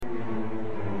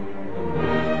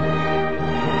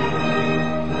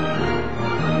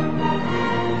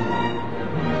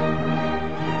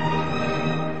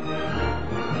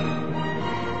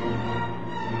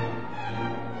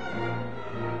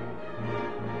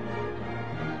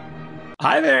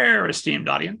Hi there, esteemed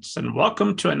audience, and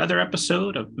welcome to another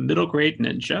episode of Middle Grade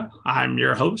Ninja. I'm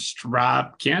your host,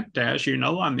 Rob Kent. As you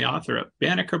know, I'm the author of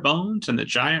Banneker Bones and the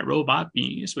Giant Robot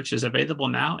Bees, which is available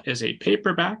now as a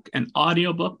paperback and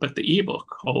audiobook, but the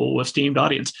ebook, oh, esteemed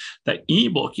audience, the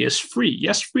ebook is free.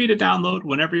 Yes, free to download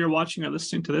whenever you're watching or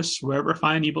listening to this, wherever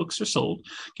fine ebooks are sold.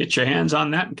 Get your hands on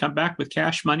that and come back with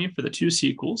cash money for the two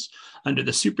sequels. Under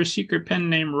the super secret pen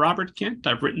name Robert Kent,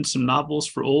 I've written some novels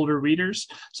for older readers,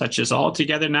 such as All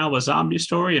Together Now, a Zombie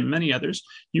Story, and many others.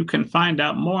 You can find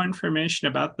out more information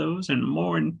about those, and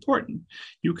more important,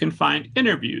 you can find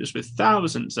interviews with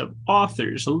thousands of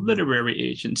authors, literary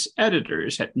agents,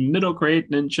 editors at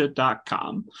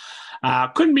middlegradeninja.com.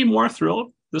 Couldn't be more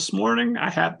thrilled. This morning, I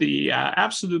had the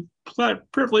absolute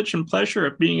privilege and pleasure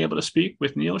of being able to speak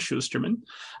with Neal Shusterman.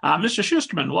 Mr.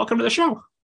 Shusterman, welcome to the show.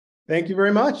 Thank you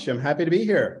very much. I'm happy to be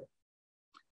here.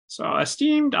 So,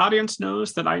 esteemed audience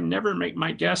knows that I never make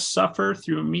my guests suffer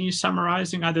through me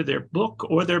summarizing either their book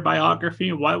or their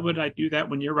biography. Why would I do that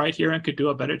when you're right here and could do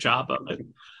a better job of it?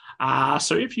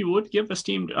 So if you would give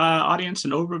esteemed audience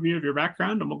an overview of your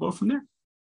background, and we'll go from there.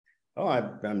 Oh,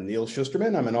 I'm Neal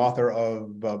Shusterman. I'm an author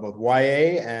of both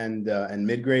YA and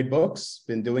mid-grade books.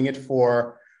 Been doing it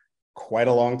for quite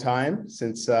a long time,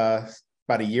 since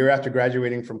about a year after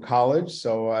graduating from college.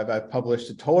 So I've published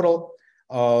a total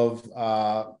of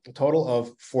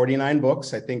 49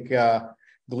 books. I think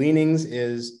Gleanings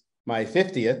is my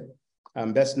 50th.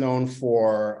 I'm best known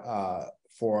for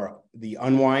the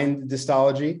Unwind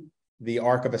dystology, the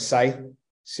Arc of a Scythe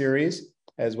series,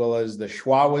 as well as the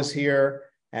Schwa Was Here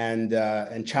and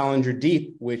Challenger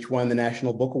Deep, which won the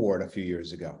National Book Award a few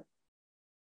years ago.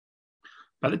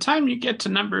 By the time you get to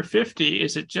number 50,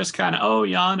 is it just kind of, oh,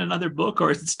 yawn, another book?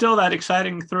 Or is it still that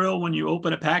exciting thrill when you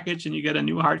open a package and you get a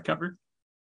new hardcover?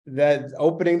 That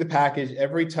opening the package,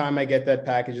 every time I get that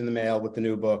package in the mail with the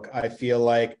new book, I feel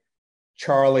like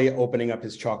Charlie opening up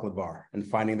his chocolate bar and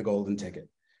finding the golden ticket.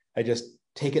 I just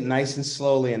take it nice and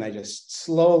slowly, and I just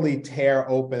slowly tear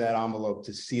open that envelope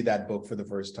to see that book for the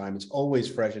first time. It's always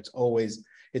fresh. It's always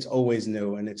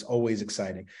new, and it's always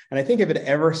exciting. And I think if it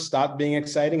ever stopped being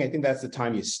exciting, I think that's the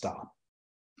time you stop.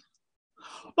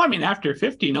 Well, I mean, after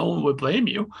 50, no one would blame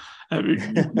you. I mean,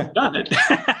 you've done it.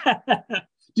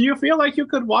 Do you feel like you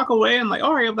could walk away and like,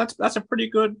 all right, that's a pretty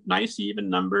good, nice, even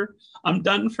number. I'm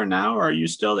done for now. Or are you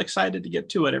still excited to get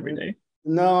to it every day?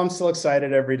 No, I'm still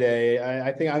excited every day.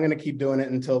 I think I'm going to keep doing it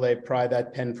until they pry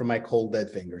that pen from my cold,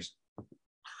 dead fingers.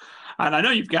 And I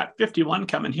know you've got 51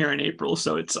 coming here in April,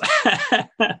 so it's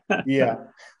yeah.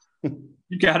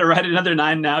 You got to write another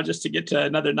 9 now just to get to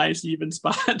another nice even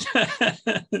spot.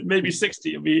 Maybe 60.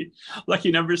 You'll be lucky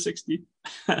number 60.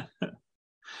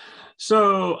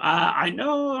 So I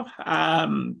know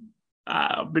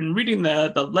I've been reading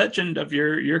the legend of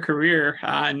your career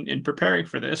in preparing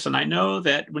for this, and I know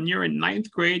that when you're in 9th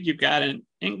grade, you've got an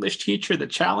English teacher that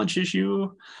challenges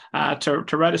you to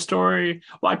write a story.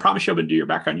 Well, I promise you I'm going to do your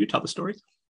background. You tell the story.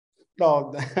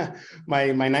 Well, my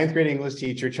 9th grade English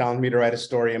teacher challenged me to write a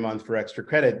story a month for extra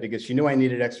credit because she knew I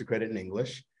needed extra credit in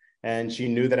English, and she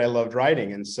knew that I loved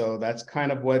writing. And so that's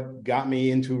kind of what got me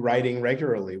into writing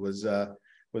regularly was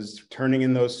turning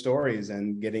in those stories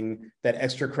and getting that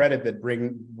extra credit that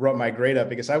brought my grade up,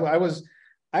 because I was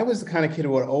the kind of kid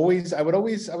who I was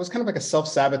kind of like a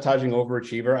self-sabotaging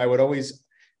overachiever. I would always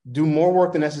do more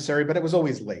work than necessary, but it was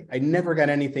always late. I never got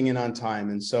anything in on time.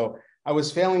 And so I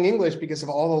was failing English because of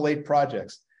all the late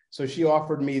projects. So she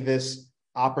offered me this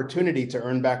opportunity to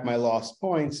earn back my lost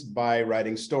points by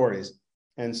writing stories.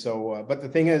 And so, but the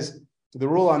thing is, the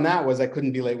rule on that was I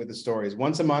couldn't be late with the stories.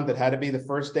 Once a month, it had to be the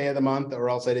first day of the month, or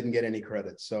else I didn't get any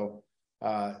credit. So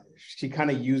she kind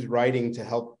of used writing to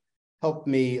help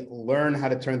me learn how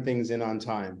to turn things in on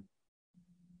time,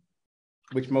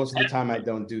 which most of the time I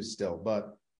don't do still.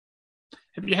 But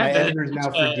have you had my editors now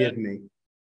forgive me.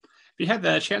 Have you had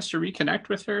the chance to reconnect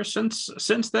with her since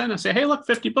then and say, hey, look,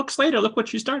 50 books later, look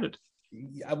what you started?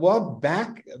 Well,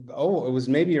 it was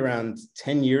maybe around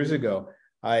 10 years ago.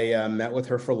 I met with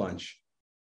her for lunch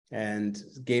and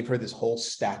gave her this whole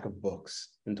stack of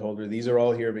books and told her, these are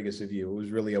all here because of you. It was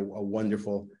really a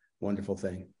wonderful, wonderful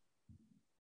thing.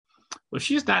 Well,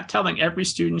 she's not telling every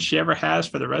student she ever has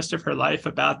for the rest of her life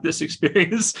about this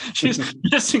experience. She's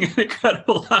missing an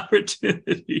incredible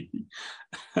opportunity.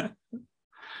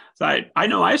 So I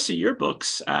know I see your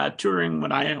books touring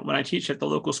when I teach at the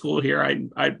local school here.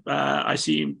 I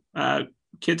see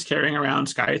kids carrying around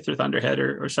Scythe or Thunderhead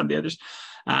or some of the others.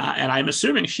 And I'm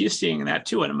assuming she's seeing that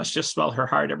too, and it must just swell her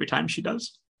heart every time she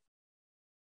does.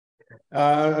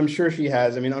 I'm sure she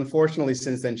has. I mean, unfortunately,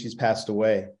 since then she's passed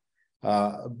away.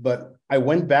 But I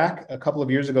went back a couple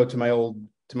of years ago to my old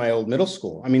to my old middle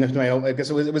school. I mean, to my old, I guess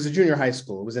it was a junior high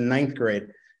school. It was in ninth grade,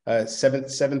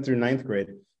 seventh through ninth grade.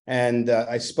 And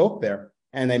I spoke there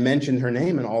and I mentioned her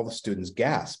name and all the students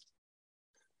gasped.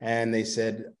 And they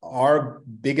said, our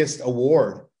biggest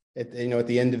award at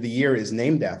the end of the year is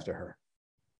named after her.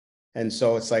 And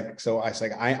so it's like,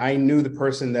 I knew the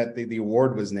person that the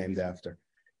award was named after.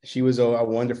 She was a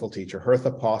wonderful teacher,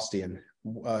 Hertha Postian.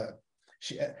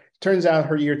 She turns out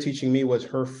her year teaching me was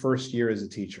her first year as a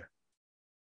teacher.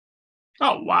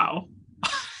 Oh, wow.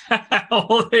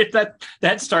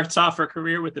 that starts off her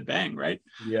career with a bang, right?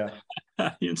 Yeah.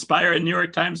 You inspire a New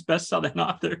York Times bestselling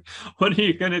author. What are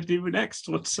you going to do next?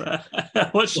 What's your at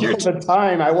the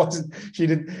time? I wasn't. She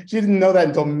didn't know that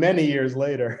until many years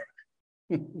later.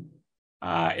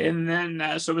 And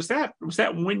then, so was that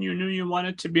when you knew you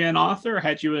wanted to be an author? Or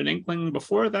had you an inkling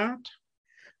before that?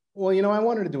 Well, I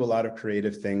wanted to do a lot of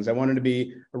creative things. I wanted to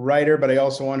be a writer, but I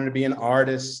also wanted to be an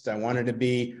artist. I wanted to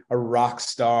be a rock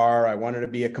star. I wanted to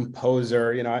be a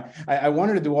composer. I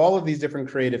wanted to do all of these different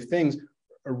creative things.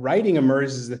 Writing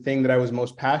emerged as the thing that I was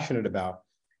most passionate about.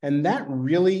 And that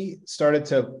really started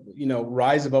to,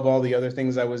 rise above all the other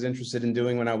things I was interested in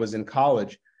doing when I was in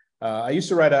college. I used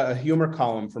to write a humor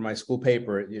column for my school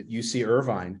paper at UC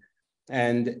Irvine,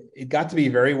 and it got to be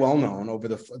very well known over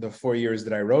the 4 years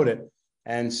that I wrote it.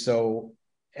 And so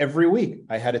every week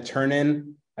I had to turn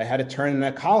in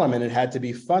that column, and it had to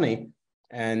be funny.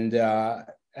 And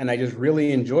I just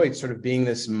really enjoyed sort of being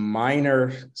this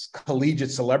minor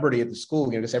collegiate celebrity at the school.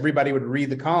 Because everybody would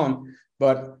read the column,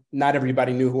 but not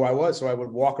everybody knew who I was. So I would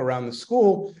walk around the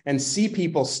school and see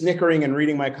people snickering and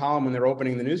reading my column when they're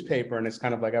opening the newspaper. And it's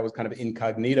kind of like I was kind of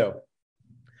incognito.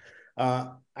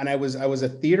 And I was a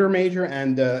theater major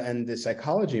and a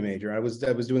psychology major. I was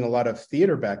doing a lot of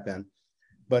theater back then.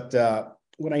 But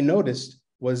what I noticed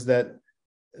was that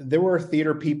there were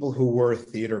theater people who were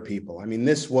theater people. I mean,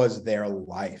 this was their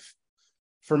life.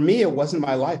 For me, it wasn't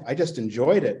my life. I just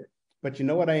enjoyed it. But you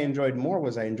know what I enjoyed more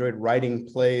was I enjoyed writing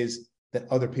plays that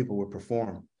other people would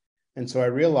perform. And so I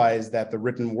realized that the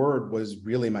written word was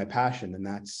really my passion. And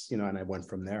that's, and I went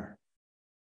from there.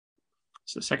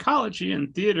 So psychology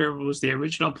and theater, was the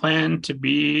original plan to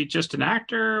be just an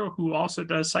actor who also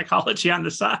does psychology on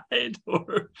the side?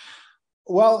 Or...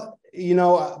 Well,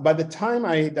 by the time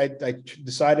I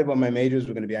decided what my majors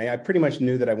were going to be, I pretty much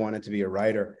knew that I wanted to be a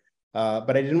writer,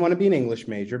 but I didn't want to be an English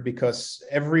major because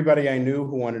everybody I knew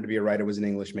who wanted to be a writer was an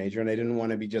English major, and I didn't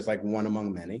want to be just like one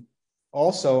among many.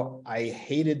 Also, I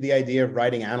hated the idea of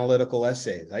writing analytical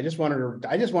essays. I just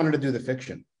wanted to do the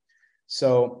fiction.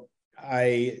 So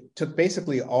I took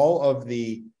basically all of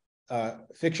the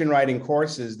fiction writing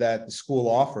courses that the school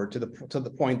offered to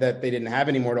the point that they didn't have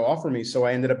any more to offer me. So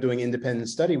I ended up doing independent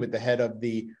study with the head of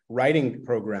the writing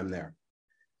program there,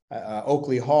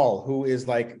 Oakley Hall, who was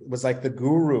like the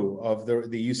guru of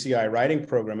the UCI writing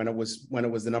program, and it was when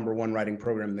it was the #1 writing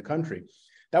program in the country.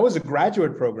 That was a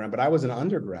graduate program, but I was an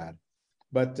undergrad.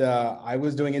 But I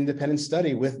was doing independent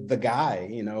study with the guy,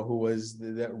 who was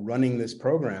running this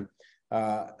program.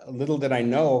 Little did I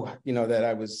know, that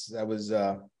I was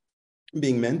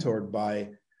being mentored by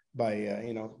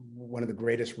one of the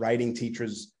greatest writing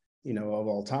teachers, of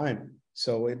all time.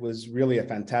 So it was really a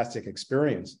fantastic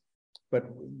experience. But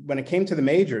when it came to the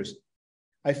majors,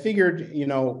 I figured,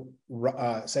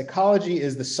 psychology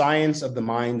is the science of the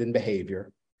mind and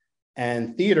behavior,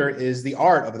 and theater is the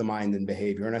art of the mind and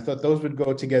behavior. And I thought those would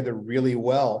go together really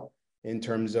well in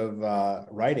terms of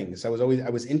writing. So I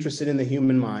was interested in the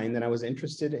human mind, and I was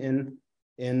interested in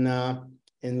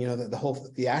the whole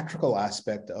theatrical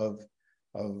aspect of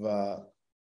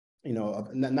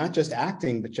not just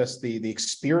acting, but just the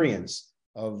experience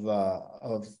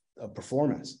of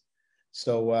performance.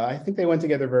 So I think they went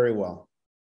together very well.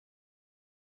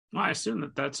 Well, I assume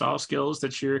that's all skills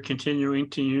that you're continuing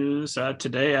to use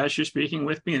today as you're speaking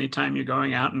with me. Anytime you're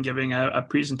going out and giving a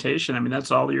presentation, I mean,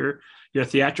 that's all your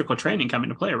theatrical training coming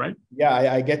to play, right? Yeah,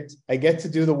 I get to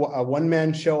do the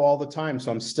one-man show all the time,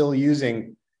 so I'm still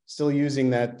using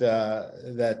that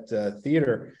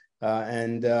theater,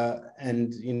 and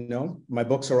my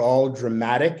books are all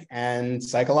dramatic and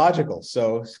psychological,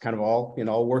 so it's kind of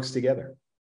all works together.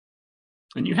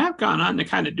 And you have gone on to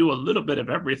kind of do a little bit of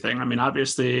everything. I mean,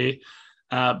 obviously,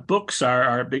 books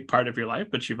are a big part of your life,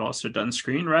 but you've also done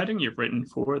screenwriting. You've written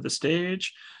for the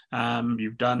stage.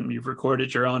 You've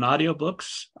recorded your own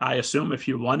audiobooks. I assume if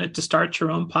you wanted to start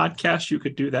your own podcast, you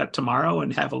could do that tomorrow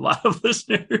and have a lot of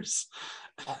listeners.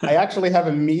 I actually have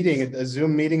a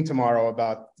Zoom meeting tomorrow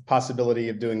about the possibility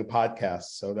of doing a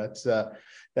podcast. So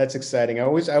that's exciting. I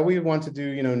always want to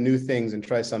do, new things and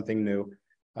try something new.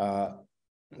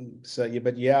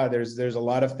 But yeah, there's a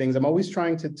lot of things. I'm always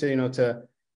trying to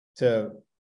to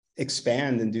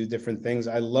expand and do different things.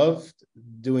 I loved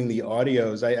doing the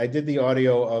audios. I did the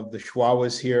audio of The Schwa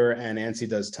Was Here and Ansi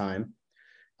Does Time.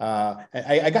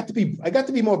 I got to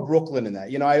be more Brooklyn in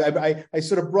that. I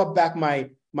sort of brought back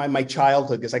my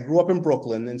childhood because I grew up in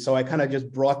Brooklyn, and so I kind of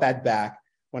just brought that back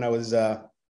when I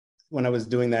was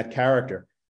doing that character,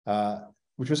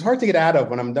 which was hard to get out of.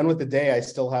 When I'm done with the day, I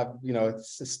still have,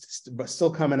 it's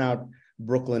still coming out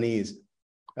Brooklynese.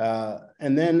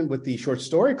 And then with the short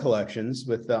story collections,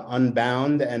 with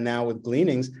Unbound and now with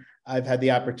Gleanings, I've had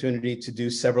the opportunity to do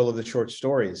several of the short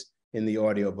stories in the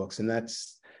audiobooks, and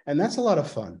that's a lot of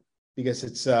fun because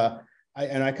it's I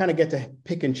kind of get to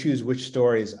pick and choose which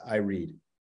stories I read,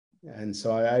 and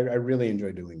so I really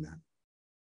enjoy doing that.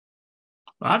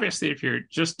 Well, obviously, if you're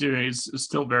just doing, it's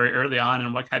still very early on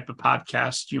in what type of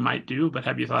podcast you might do, but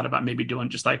have you thought about maybe doing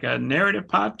just like a narrative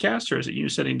podcast, or is it you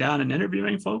sitting down and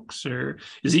interviewing folks, or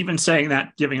is even saying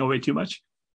that giving away too much?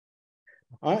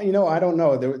 I don't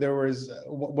know. There was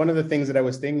one of the things that I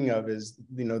was thinking of is,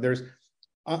 there's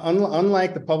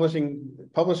unlike the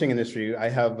publishing industry, I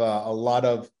have a lot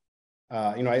of,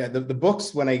 the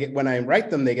books, when I write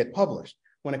them, they get published.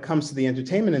 When it comes to the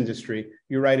entertainment industry,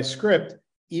 you write a script,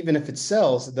 even if it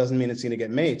sells, it doesn't mean it's going to get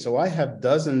made. So I have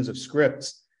dozens of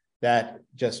scripts that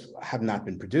just have not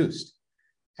been produced.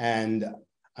 And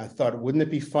I thought, wouldn't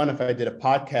it be fun if I did a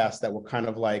podcast that were kind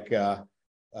of like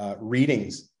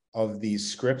readings of these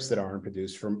scripts that aren't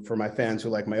produced for my fans who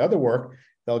like my other work?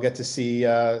 They'll get to see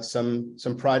some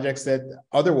projects that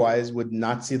otherwise would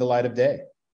not see the light of day.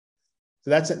 So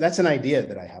that's an idea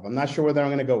that I have. I'm not sure whether I'm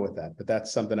going to go with that, but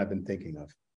that's something I've been thinking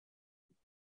of.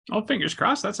 Oh, fingers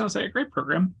crossed. That sounds like a great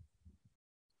program.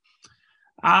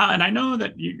 And I know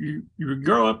that you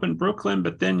grow up in Brooklyn,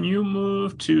 but then you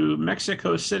moved to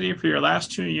Mexico City for your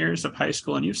last 2 years of high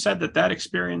school. And you've said that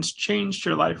experience changed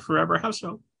your life forever. How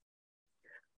so?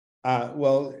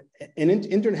 Well,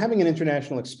 having an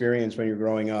international experience when you're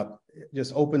growing up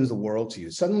just opens the world to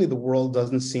you. Suddenly the world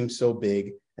doesn't seem so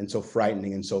big and so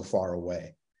frightening and so far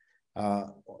away.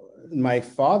 My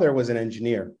father was an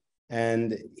engineer,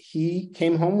 and he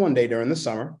came home one day during the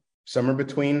summer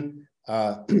between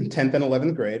 10th and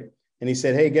 11th grade. And he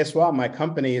said, "Hey, guess what? My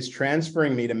company is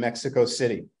transferring me to Mexico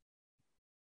City."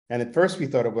 And at first we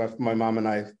thought it was, my mom and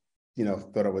I,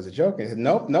 thought it was a joke. I said,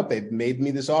 nope, they've made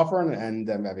me this offer and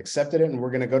I've accepted it. And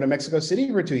we're going to go to Mexico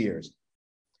City for 2 years.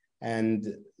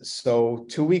 And so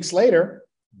 2 weeks later,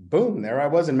 boom, there I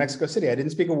was in Mexico City. I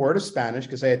didn't speak a word of Spanish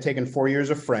because I had taken 4 years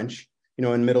of French,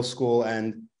 in middle school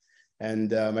and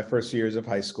my first years of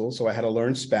high school. So I had to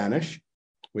learn Spanish,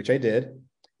 which I did.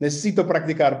 Necesito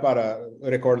practicar para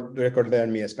recordar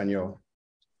mi español.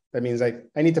 That means I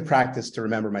need to practice to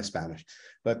remember my Spanish,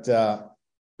 but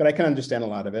I can understand a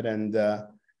lot of it. And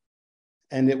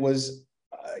it was,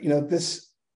 this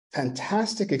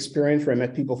fantastic experience where I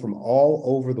met people from all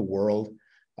over the world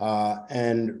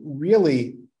and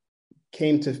really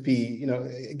came to be,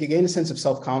 gain a sense of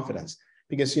self-confidence.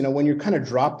 Because, when you're kind of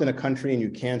dropped in a country and you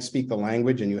can't speak the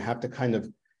language and you have to kind of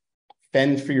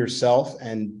fend for yourself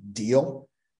and deal,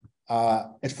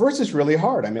 at first it's really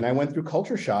hard. I mean, I went through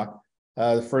culture shock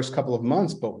the first couple of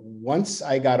months, but once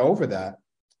I got over that,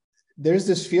 there's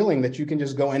this feeling that you can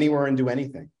just go anywhere and do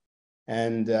anything.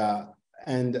 And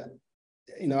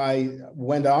I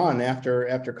went on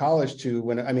after college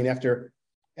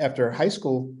after high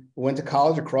school, went to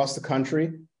college across the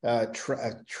country,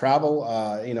 travel,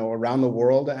 around the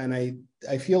world. And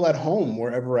I feel at home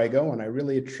wherever I go. And I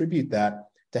really attribute that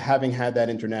to having had that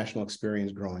international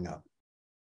experience growing up.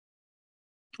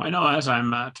 I know as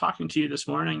I'm talking to you this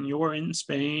morning, you're in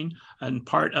Spain and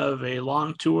part of a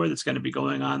long tour that's going to be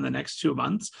going on the next 2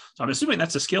 months. So I'm assuming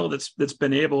that's a skill that's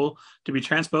been able to be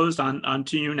transposed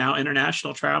onto you now,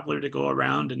 international traveler, to go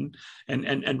around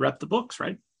and rep the books,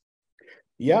 right?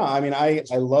 Yeah, I mean, I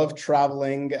love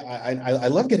traveling. I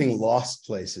love getting lost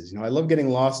places. I love getting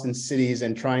lost in cities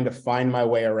and trying to find my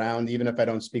way around, even if I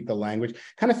don't speak the language.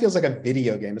 Kind of feels like a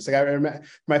video game. It's like I remember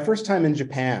my first time in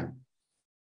Japan.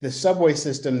 The subway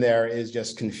system there is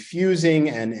just confusing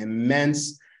and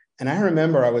immense. And I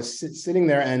remember I was sitting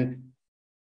there, and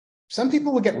some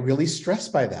people would get really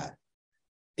stressed by that.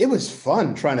 It was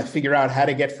fun trying to figure out how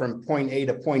to get from point A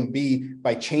to point B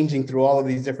by changing through all of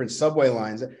these different subway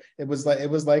lines. It was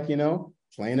like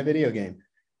playing a video game.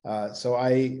 So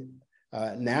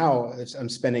now I'm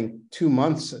spending 2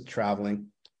 months traveling.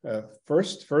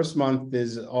 First month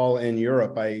is all in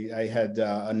Europe. I had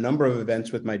a number of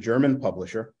events with my German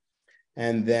publisher.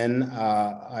 And then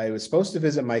I was supposed to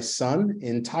visit my son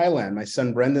in Thailand. My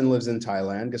son, Brendan, lives in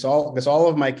Thailand because all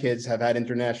of my kids have had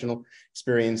international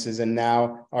experiences and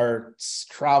now are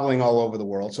traveling all over the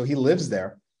world. So he lives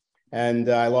there. and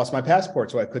I lost my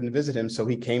passport, so I couldn't visit him. So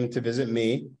he came to visit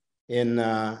me in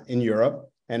Europe,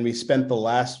 and we spent the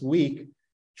last week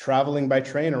traveling by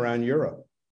train around Europe,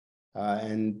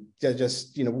 and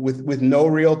just with no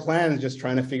real plans, just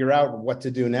trying to figure out what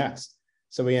to do next.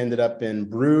 So we ended up in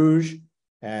Bruges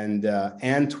and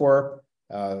Antwerp.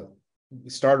 We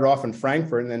started off in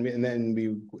Frankfurt, and then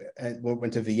we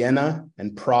went to Vienna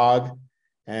and Prague,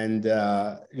 and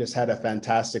just had a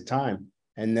fantastic time.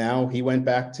 And now he went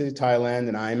back to Thailand,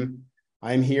 and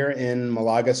I'm here in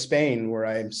Malaga, Spain, where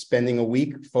I'm spending a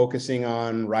week focusing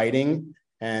on writing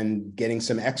and getting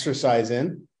some exercise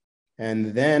in.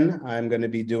 And then I'm going to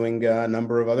be doing a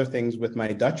number of other things with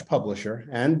my Dutch publisher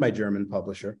and my German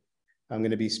publisher. I'm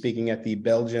going to be speaking at the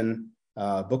Belgian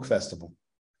Book Festival.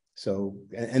 So,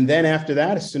 and then after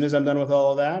that, as soon as I'm done with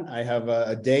all of that, I have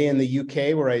a day in the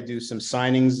UK where I do some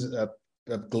signings of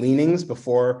gleanings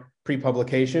before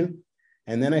pre-publication.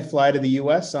 And then I fly to the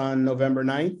US on November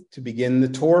 9th to begin the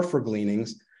tour for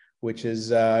Gleanings, which is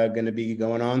going to be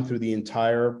going on through the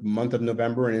entire month of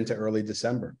November and into early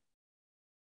December.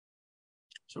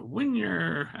 So when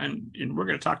you're, and we're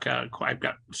going to talk, I've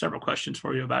got several questions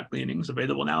for you about Gleanings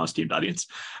available now, esteemed audience.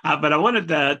 But I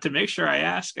wanted to make sure I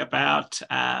ask about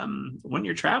when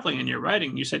you're traveling and you're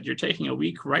writing. You said you're taking a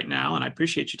week right now, and I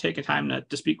appreciate you taking time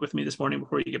to speak with me this morning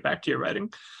before you get back to your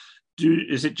writing.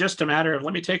 Is it just a matter of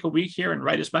let me take a week here and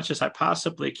write as much as I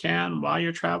possibly can while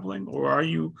you're traveling, or are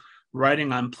you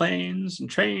writing on planes and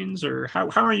trains, or how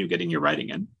are you getting your writing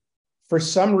in? For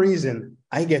some reason,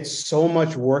 I get so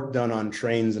much work done on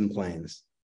trains and planes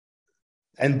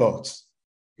and boats.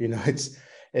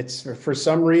 It's for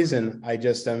some reason, I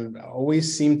just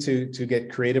always seem to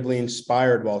get creatively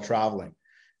inspired while traveling,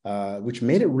 which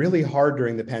made it really hard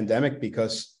during the pandemic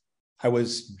because I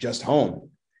was just home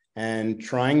and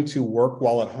trying to work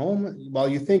while at home. While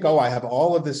you think, oh, I have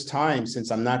all of this time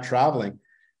since I'm not traveling,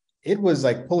 it was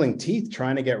like pulling teeth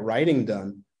trying to get writing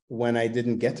done when I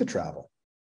didn't get to travel.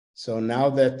 So now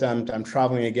that I'm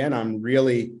traveling again, I'm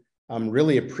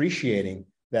really appreciating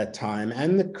that time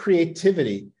and the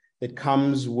creativity that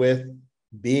comes with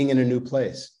being in a new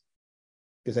place.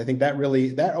 Because I think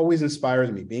that always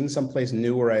inspires me. Being someplace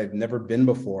new where I've never been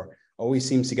before always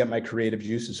seems to get my creative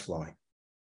juices flowing.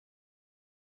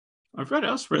 I've read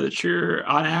elsewhere that you're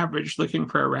on average looking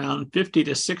for around 50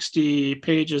 to 60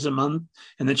 pages a month,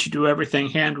 and that you do everything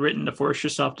handwritten to force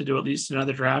yourself to do at least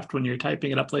another draft when you're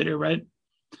typing it up later, right?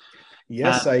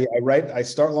 Yes, I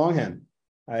start longhand.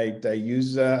 I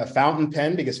use a fountain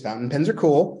pen because fountain pens are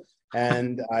cool.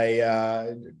 And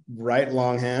I write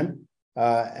longhand,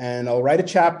 and I'll write a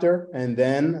chapter, and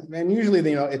usually,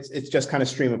 it's just kind of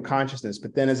stream of consciousness.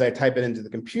 But then as I type it into the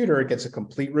computer, it gets a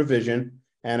complete revision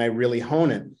and I really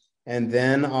hone it. And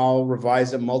then I'll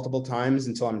revise it multiple times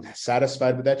until I'm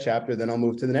satisfied with that chapter. Then I'll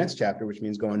move to the next chapter, which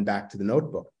means going back to the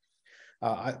notebook.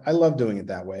 I love doing it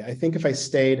that way. I think if I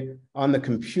stayed on the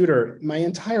computer, my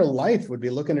entire life would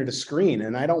be looking at a screen,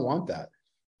 and I don't want that.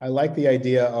 I like the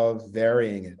idea of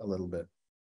varying it a little bit.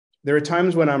 There are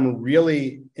times when I'm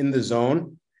really in the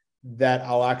zone that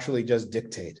I'll actually just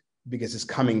dictate because it's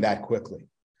coming that quickly.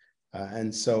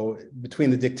 And so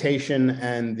between the dictation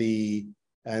and the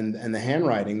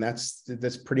handwriting,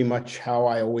 that's pretty much how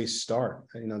I always start.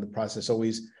 The process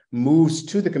always moves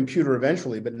to the computer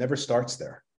eventually, but never starts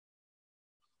there.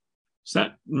 Does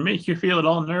that make you feel at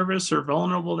all nervous or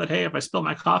vulnerable that, hey, if I spill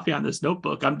my coffee on this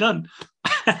notebook, I'm done?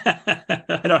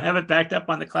 I don't have it backed up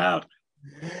on the cloud.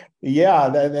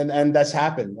 Yeah, and that's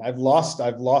happened. I've lost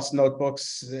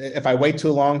notebooks. If I wait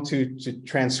too long to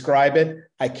transcribe it,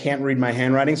 I can't read my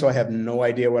handwriting, so I have no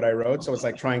idea what I wrote. So it's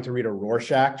like trying to read a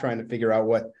Rorschach, trying to figure out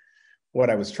what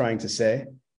I was trying to say.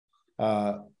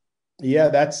 Yeah,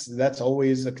 that's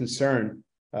always a concern.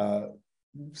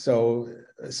 So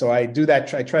I do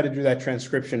that. I try to do that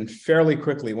transcription fairly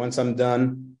quickly. Once I'm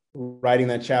done writing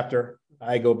that chapter,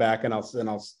 I go back and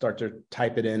I'll start to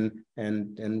type it in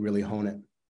and really hone it.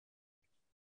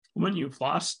 When you've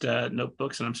lost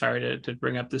notebooks, and I'm sorry to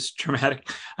bring up this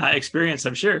traumatic experience,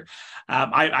 I'm sure.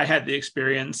 I had the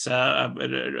experience, a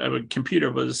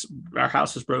computer our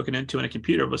house was broken into and a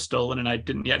computer was stolen, and I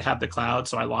didn't yet have the cloud.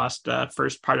 So I lost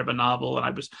first part of a novel, and I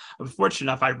was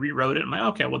fortunate enough, I rewrote it. I'm like,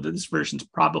 okay, well, this version's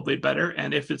probably better.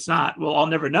 And if it's not, well, I'll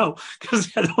never know because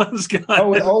the other one's gone.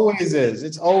 Oh, it always is.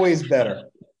 It's always better.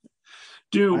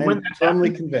 When that's firmly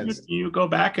happening, convinced. do you go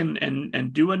back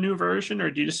and do a new version,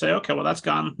 or do you just say, okay, well, that's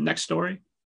gone, next story?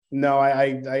 No,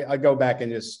 I go back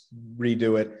and just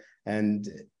redo it, and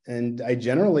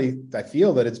I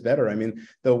feel that it's better. I mean,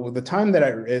 the time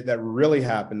that really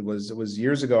happened was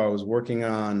years ago. I was working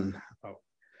on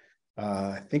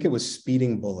I think it was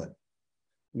Speeding Bullet,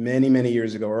 many, many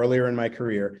years ago, earlier in my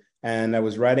career. And I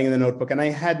was writing in the notebook, and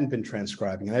I hadn't been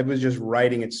transcribing, and I was just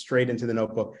writing it straight into the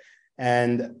notebook.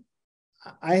 And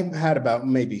I had about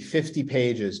maybe 50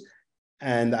 pages,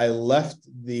 and I left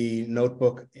the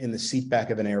notebook in the seat back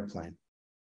of an airplane.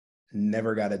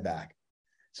 Never got it back.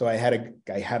 So I had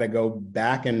to go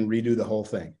back and redo the whole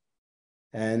thing.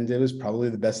 And it was probably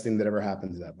the best thing that ever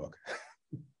happened to that book.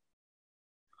 At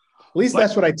least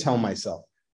that's what I tell myself.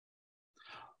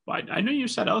 Well, I know you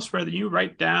said elsewhere that you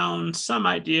write down some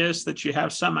ideas, that you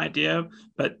have some idea,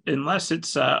 but unless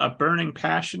it's a burning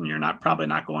passion, you're probably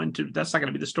not going to, that's not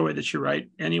going to be the story that you write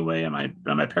anyway. Am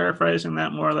I paraphrasing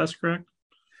that more or less correct?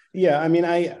 Yeah, I mean,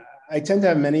 I tend to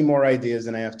have many more ideas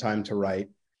than I have time to write.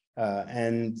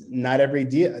 And not every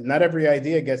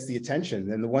idea gets the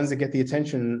attention. And the ones that get the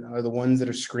attention are the ones that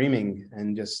are screaming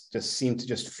and just seem to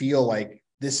just feel like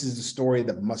this is the story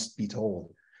that must be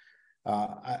told.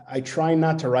 I try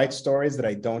not to write stories that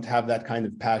I don't have that kind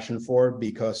of passion for,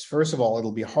 because first of all,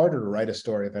 it'll be harder to write a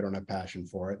story if I don't have passion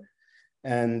for it.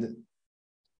 And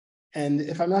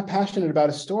if I'm not passionate about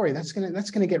a story, that's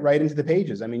gonna get right into the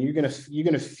pages. I mean, you're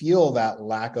gonna feel that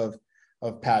lack of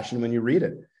passion when you read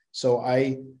it. So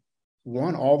I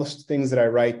want all the things that I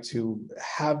write to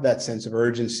have that sense of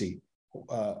urgency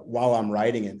while I'm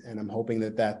writing it, and I'm hoping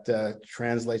that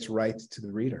translates right to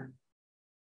the reader.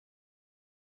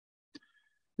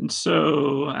 And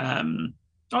so,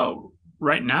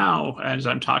 right now, as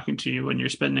I'm talking to you, when you're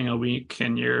spending a week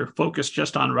and you're focused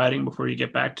just on writing before you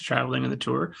get back to traveling and the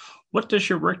tour, what does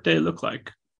your workday look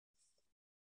like?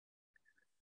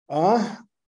 Well,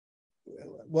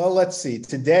 let's see.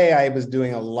 Today, I was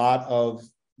doing a lot of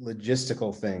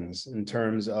logistical things in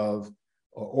terms of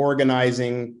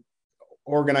organizing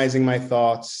my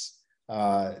thoughts,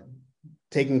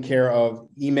 taking care of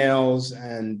emails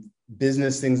and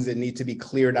business things that need to be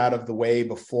cleared out of the way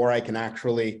before I can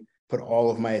actually put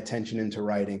all of my attention into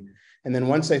writing. And then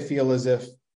once I feel as if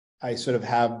I sort of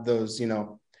have those,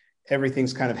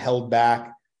 everything's kind of held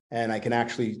back and I can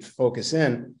actually focus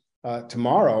in,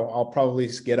 tomorrow, I'll probably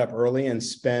get up early and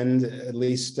spend at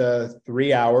least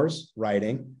 3 hours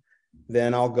writing.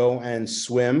 Then I'll go and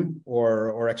swim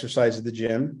or exercise at the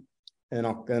gym. And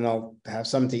I'll have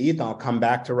something to eat. And I'll come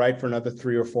back to write for another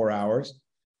 3 or 4 hours.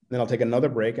 Then I'll take another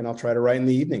break and I'll try to write in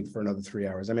the evening for another 3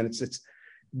 hours. I mean, it's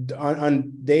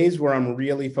on days where I'm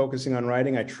really focusing on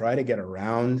writing, I try to get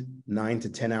around 9 to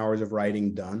 10 hours of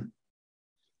writing done.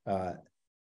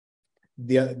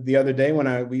 The other day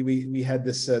when we had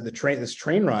this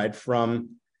train ride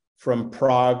from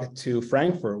Prague to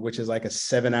Frankfurt, which is like a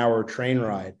 7-hour train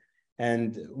ride.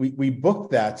 And we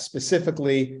booked that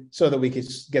specifically so that we could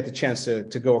get the chance to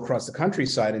go across the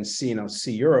countryside and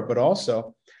see Europe, but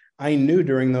also I knew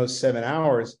during those 7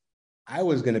 hours, I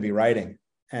was going to be writing,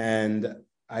 and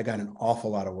I got an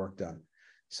awful lot of work done.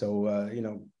 So,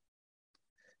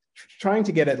 trying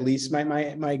to get at least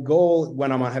my goal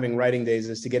when I'm having writing days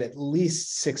is to get at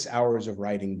least 6 hours of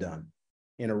writing done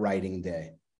in a writing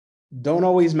day. Don't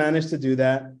always manage to do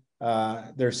that.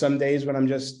 There's some days when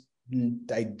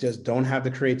I just don't have the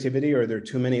creativity, or there are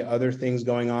too many other things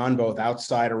going on, both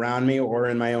outside around me or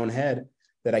in my own head,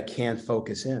 that I can't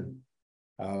focus in.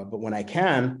 But when I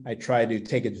can, I try to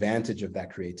take advantage of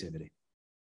that creativity.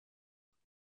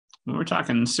 When we're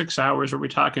talking 6 hours, are we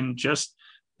talking just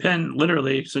pen,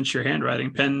 literally, since you're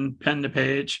handwriting, pen to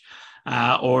page,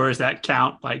 or does that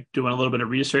count like doing a little bit of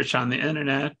research on the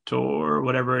internet or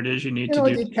whatever it is you need to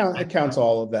do? It counts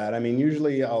all of that. I mean,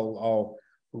 usually I'll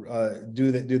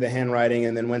do the handwriting,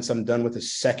 and then once I'm done with a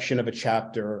section of a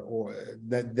chapter, or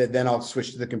then I'll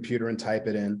switch to the computer and type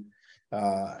it in.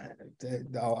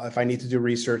 If I need to do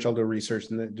research, I'll do research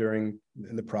during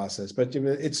the process. But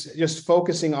it's just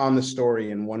focusing on the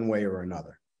story in one way or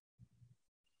another.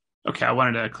 Okay, I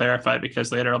wanted to clarify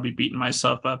because later I'll be beating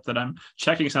myself up that I'm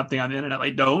checking something on the internet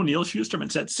like, no, Neal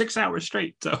Shusterman said 6 hours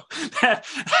straight. So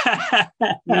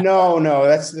no,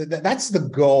 that's the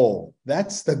goal.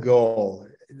 That's the goal.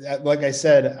 Like I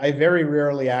said, I very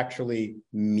rarely actually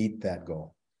meet that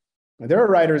goal. There are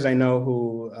writers I know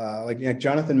who, like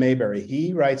Jonathan Mayberry,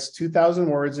 he writes 2,000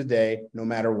 words a day, no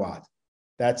matter what.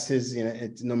 That's his,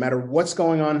 no matter what's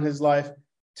going on in his life,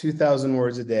 2,000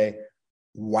 words a day.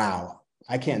 Wow.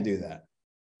 I can't do that.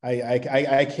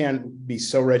 I can't be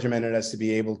so regimented as to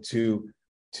be able to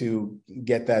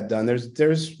get that done.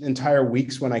 There's entire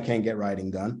weeks when I can't get writing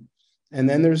done. And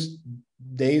then there's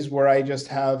days where I just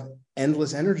have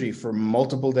endless energy for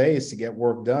multiple days to get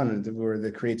work done, and where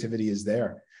the creativity is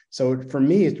there. So for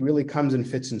me, it really comes in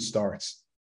fits and starts.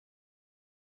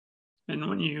 And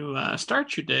when you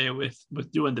start your day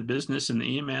with doing the business and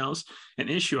the emails, an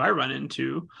issue I run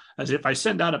into is if I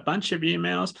send out a bunch of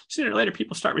emails, sooner or later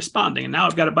people start responding. And now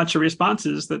I've got a bunch of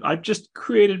responses that I've just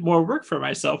created more work for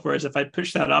myself. Whereas if I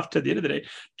push that off to the end of the day,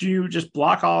 do you just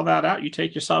block all that out? You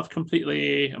take yourself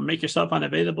completely, make yourself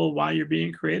unavailable while you're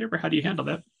being creative, or how do you handle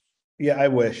that? Yeah, I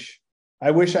wish. I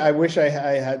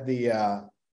had the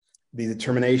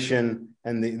determination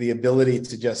and the ability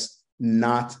to just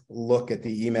not look at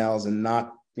the emails and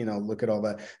not, look at all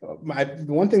that. The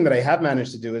one thing that I have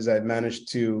managed to do is I've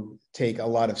managed to take a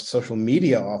lot of social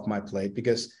media off my plate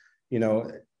because,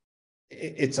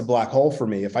 it's a black hole for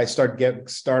me. If I start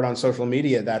on social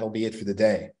media, that'll be it for the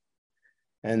day.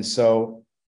 And so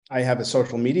I have a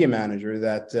social media manager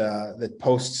that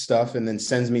posts stuff and then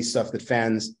sends me stuff that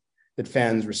fans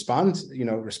respond,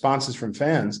 responses from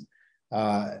fans.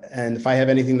 And if I have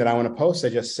anything that I want to post, I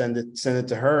just send it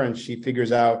to her, and she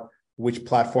figures out which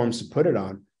platforms to put it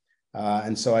on.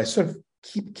 And so I sort of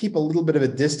keep a little bit of a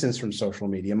distance from social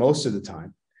media most of the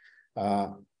time.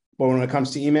 But when it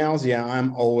comes to emails, yeah,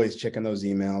 I'm always checking those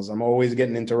emails. I'm always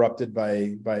getting interrupted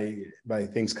by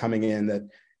things coming in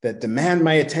that demand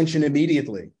my attention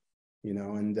immediately,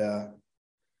 and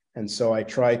so I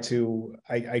try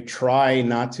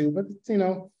not to, but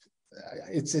I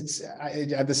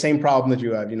have the same problem that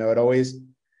you have. Those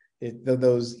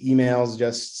emails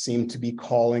just seem to be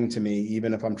calling to me,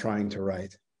 even if I'm trying to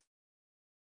write.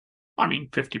 I mean,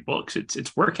 50 books,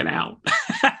 it's working out.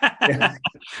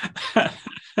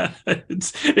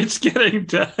 It's getting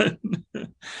done.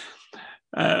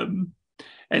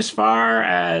 As far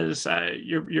as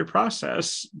your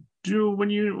process, when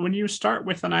you start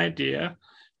with an idea,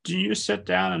 do you sit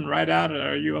down and write out?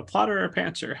 Are you a plotter or a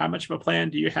pantser? How much of a plan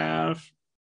do you have?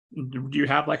 Do you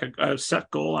have like a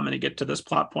set goal? I'm going to get to this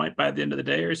plot point by the end of the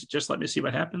day, or is it just let me see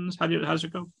what happens? How does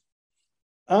it go?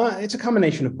 It's a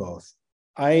combination of both.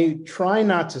 I try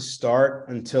not to start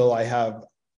until I have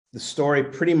the story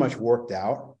pretty much worked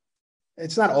out.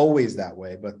 It's not always that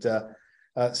way, but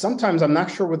sometimes I'm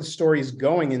not sure where the story is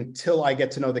going until I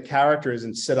get to know the characters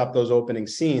and set up those opening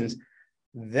scenes.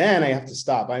 Then I have to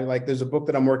stop. There's a book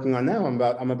that I'm working on now.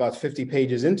 I'm about 50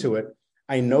 pages into it.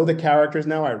 I know the characters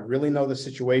now. I really know the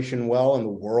situation well and the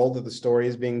world that the story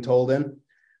is being told in.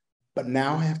 But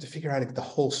now I have to figure out the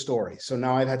whole story. So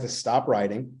now I've had to stop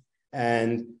writing,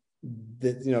 and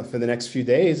for the next few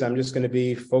days, I'm just going to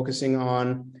be focusing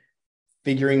on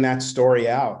figuring that story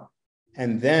out.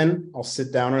 And then I'll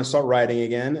sit down and start writing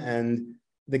again, and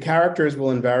the characters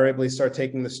will invariably start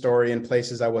taking the story in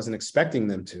places I wasn't expecting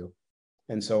them to.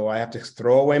 And so I have to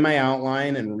throw away my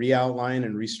outline and re-outline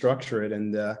and restructure it.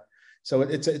 And so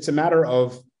it's a matter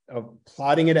of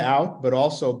plotting it out, but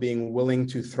also being willing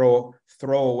to throw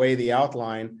away the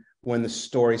outline when the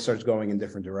story starts going in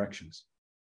different directions.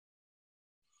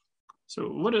 So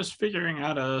what does figuring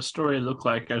out a story look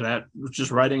like? Is that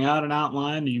just writing out an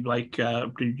outline? Do you like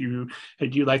the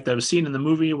scene in the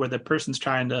movie where the person's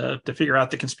trying to figure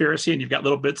out the conspiracy and you've got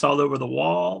little bits all over the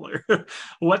wall? Or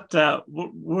what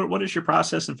is your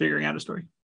process in figuring out a story?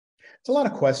 It's a lot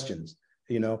of questions.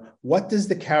 What does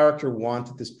the character want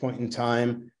at this point in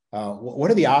time?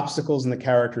 What are the obstacles in the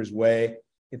character's way?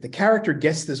 If the character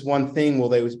gets this one thing,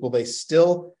 will they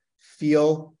still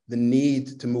feel the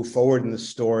need to move forward in the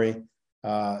story?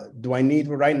 Do I need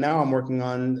right now? I'm working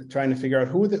on trying to figure out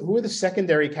who are the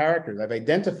secondary characters. I've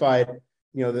identified,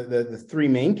 the three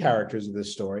main characters of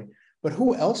this story, but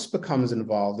who else becomes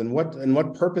involved, and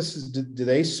what purposes do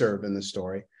they serve in the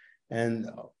story? And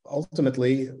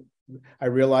ultimately, I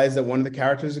realized that one of the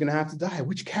characters is going to have to die.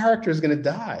 Which character is going to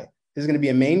die? Is it going to be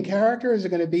a main character? Is it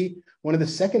going to be one of the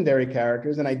secondary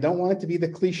characters? And I don't want it to be the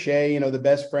cliche, the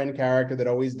best friend character that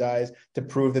always dies to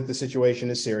prove that the situation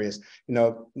is serious.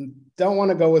 Don't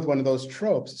want to go with one of those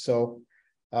tropes. So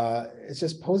it's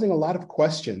just posing a lot of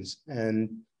questions and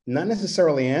not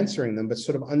necessarily answering them, but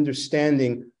sort of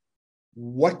understanding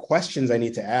what questions I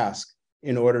need to ask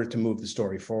in order to move the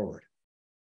story forward.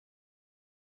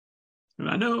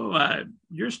 I know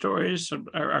your stories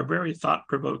are very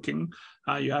thought-provoking.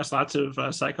 You ask lots of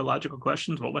psychological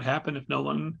questions. What would happen if no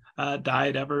one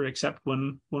died ever, except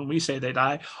when we say they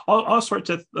die? All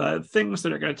sorts of things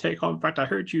that are going to take home. In fact, I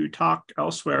heard you talk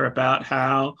elsewhere about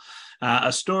how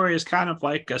a story is kind of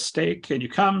like a steak, and you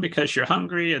come because you're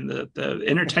hungry, and the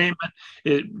entertainment,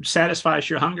 it satisfies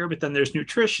your hunger, but then there's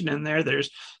nutrition in there. There's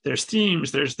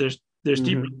themes. There's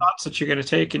deeper thoughts that you're going to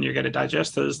take, and you're going to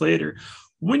digest those later.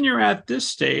 When you're at this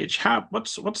stage,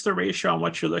 what's the ratio on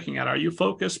what you're looking at? Are you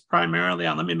focused primarily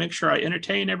on, let me make sure I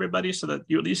entertain everybody so that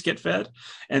you at least get fed,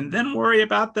 and then worry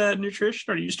about the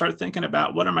nutrition? Or do you start thinking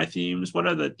about, what are my themes? What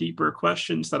are the deeper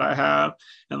questions that I have?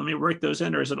 And let me work those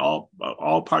in, or is it all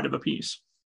part of a piece?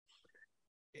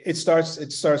 It starts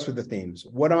with the themes.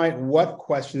 What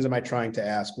questions am I trying to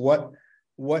ask? What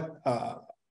am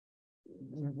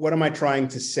I trying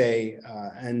to say?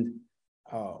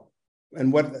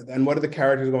 And what are the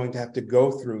characters going to have to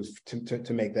go through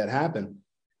to make that happen?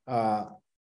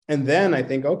 And then I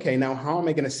think, okay, now how am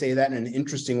I going to say that in an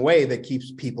interesting way that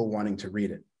keeps people wanting to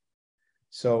read it?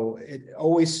 So it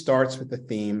always starts with the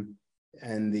theme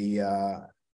and the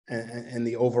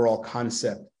overall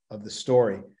concept of the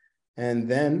story, and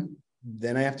then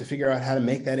I have to figure out how to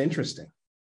make that interesting.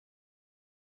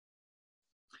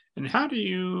 And how do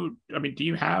you, do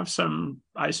you have some,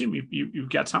 I assume you've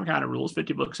got some kind of rules,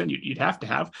 50 books in, you'd have to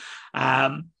have,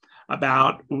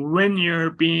 about when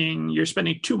you're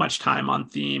spending too much time on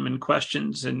theme and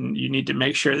questions, and you need to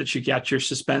make sure that you got your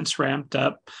suspense ramped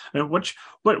up. And what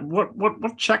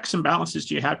checks and balances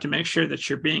do you have to make sure that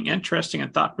you're being interesting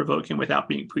and thought-provoking without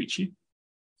being preachy?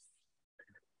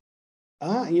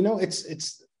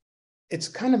 It's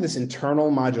kind of this internal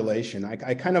modulation.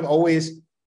 I kind of always,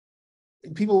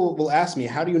 people will ask me,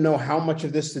 how do you know how much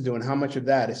of this to do and how much of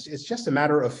that? It's just a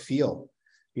matter of feel.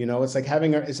 It's like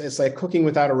it's like cooking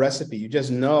without a recipe. You just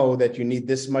know that you need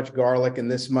this much garlic and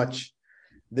this much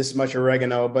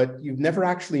oregano, but you've never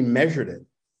actually measured it.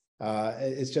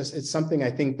 It's something I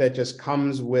think that just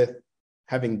comes with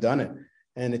having done it.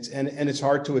 And it's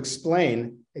hard to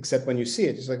explain except when you see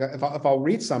it. Just like if I'll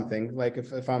read something, like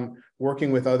if I'm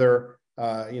working with other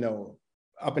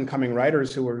up and coming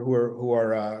writers who are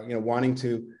wanting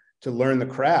to learn the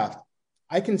craft,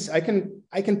 I can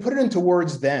put it into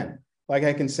words then. Like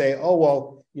I can say, oh,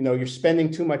 well, you're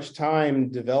spending too much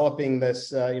time developing this,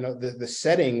 the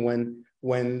setting when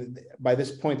by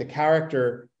this point the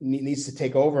character needs to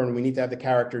take over and we need to have the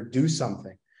character do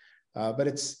something. But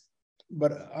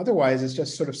otherwise, it's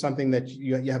just sort of something that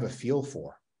you have a feel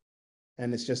for.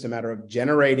 And it's just a matter of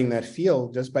generating that feel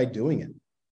just by doing it.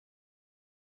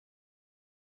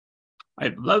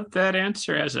 I love that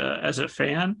answer as a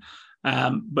fan.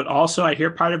 But also I hear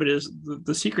part of it is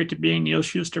the secret to being Neal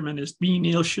Shusterman is be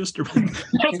Neal Shusterman.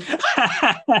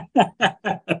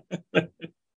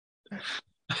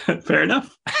 Fair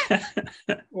enough.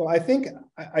 Well, I think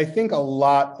a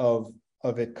lot of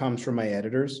it comes from my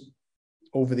editors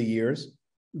over the years,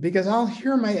 because I'll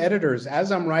hear my editors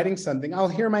as I'm writing something. I'll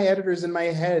hear my editors in my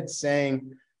head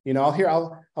saying, I'll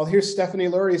hear Stephanie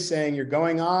Lurie saying, you're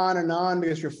going on and on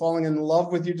because you're falling in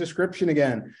love with your description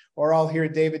again. Or I'll hear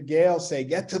David Gale say,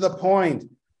 get to the point.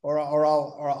 Or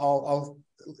I'll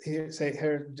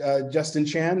hear Justin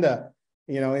Chanda,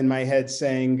 in my head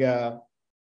saying,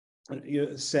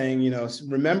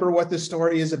 remember what the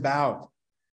story is about.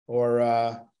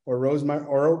 Or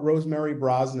Rosemary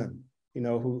Brosnan,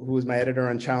 who was my editor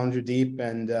on Challenger Deep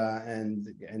and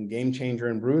Game Changer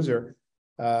and Bruiser.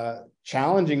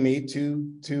 Challenging me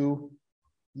to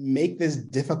make this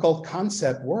difficult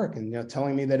concept work, and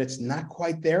telling me that it's not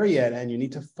quite there yet, and you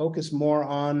need to focus more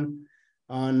on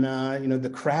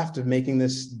the craft of making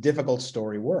this difficult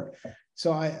story work.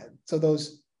 So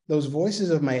those voices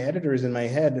of my editors in my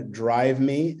head drive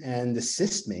me and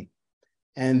assist me.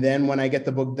 And then when I get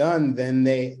the book done, then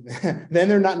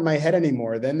they're not in my head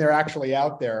anymore. Then they're actually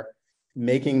out there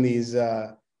making these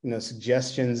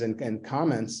suggestions and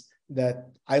comments that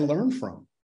I learn from.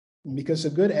 Because a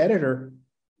good editor's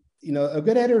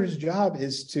job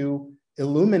is to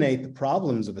illuminate the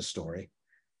problems of a story.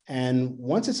 And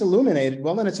once it's illuminated,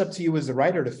 well, then it's up to you as the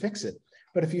writer to fix it.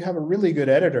 But if you have a really good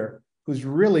editor who's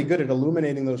really good at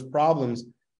illuminating those problems,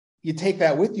 you take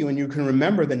that with you, and you can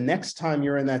remember the next time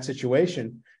you're in that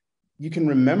situation, you can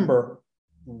remember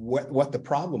what the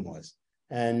problem was.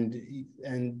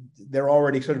 And they're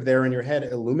already sort of there in your head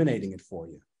illuminating it for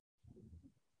you.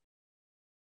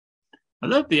 I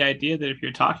love the idea that if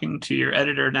you're talking to your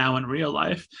editor now in real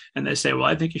life and they say, well,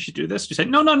 I think you should do this, you say,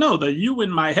 no, the you in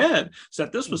my head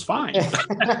said this was fine.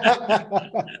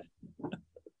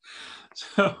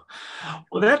 So,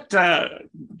 well, that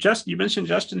you mentioned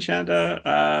Justin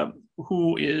Chanda,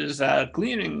 who is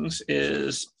Gleanings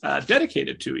is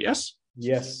dedicated to, yes?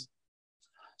 Yes.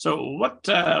 So what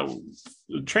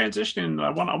transitioning, I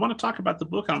want to talk about the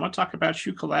book, and I want to talk about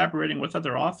you collaborating with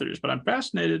other authors, but I'm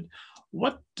fascinated.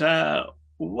 What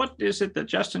is it that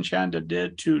Justin Chanda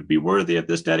did to be worthy of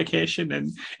this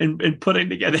dedication and putting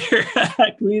together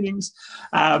Gleanings?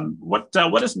 What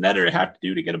does an editor have to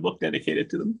do to get a book dedicated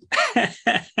to them?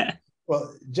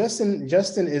 Well, Justin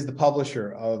is the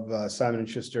publisher of Simon &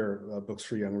 Schuster books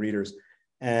for young readers,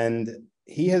 and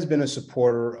he has been a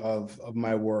supporter of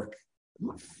my work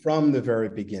from the very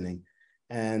beginning.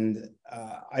 And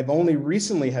I've only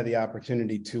recently had the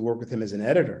opportunity to work with him as an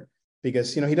editor,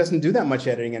 because he doesn't do that much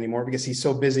editing anymore because he's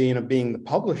so busy being the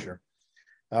publisher.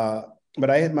 But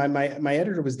I had my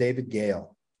editor was David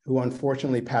Gale, who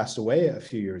unfortunately passed away a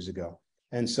few years ago,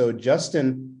 and so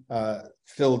Justin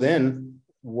filled in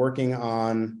working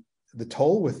on The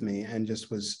Toll with me, and just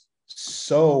was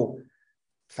so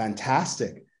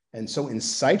fantastic and so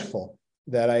insightful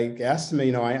that I asked him,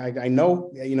 I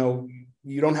know,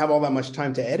 you don't have all that much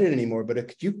time to edit anymore, but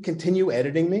could you continue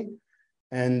editing me?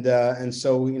 And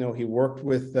so, he worked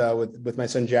with my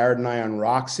son Jared and I on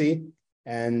Roxy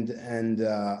and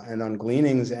on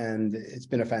Gleanings, and it's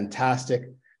been a fantastic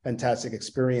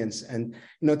experience. And,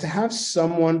 to have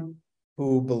someone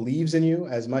who believes in you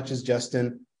as much as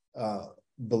Justin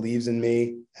believes in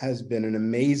me has been an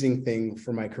amazing thing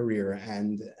for my career.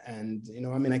 And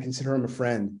I consider him a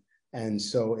friend. And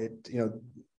so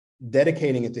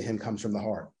dedicating it to him comes from the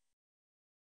heart.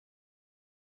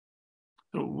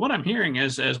 What I'm hearing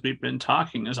is, as we've been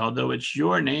talking, is although it's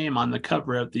your name on the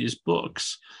cover of these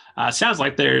books, sounds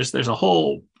like there's a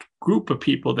whole group of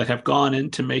people that have gone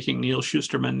into making Neal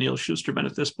Shusterman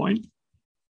at this point.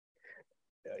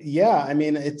 Yeah,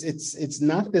 it's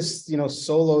not this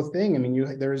solo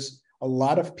thing. There's a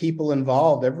lot of people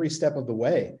involved every step of the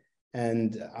way,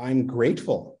 and I'm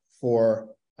grateful for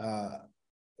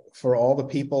all the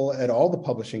people at all the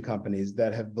publishing companies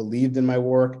that have believed in my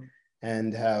work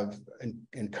and have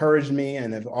encouraged me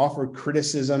and have offered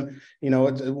criticism.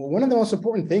 One of the most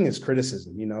important things is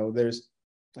criticism. There's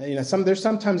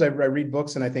sometimes I read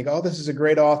books and I think, oh, this is a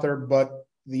great author, but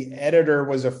the editor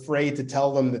was afraid to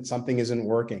tell them that something isn't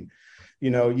working.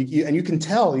 You can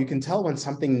tell when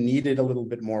something needed a little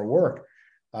bit more work.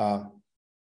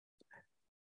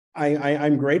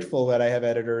 I'm grateful that I have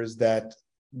editors that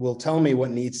will tell me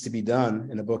what needs to be done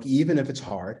in a book, even if it's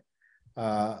hard.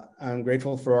 I'm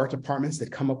grateful for art departments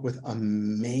that come up with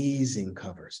amazing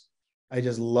covers. I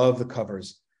just love the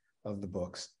covers of the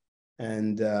books.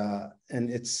 And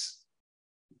it's,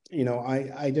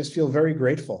 I just feel very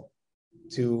grateful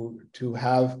to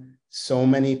have so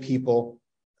many people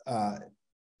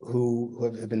who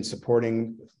have been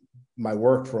supporting my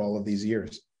work for all of these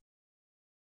years.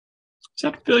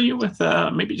 Does that fill you with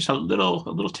maybe just a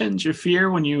little tinge of fear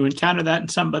when you encounter that in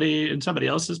somebody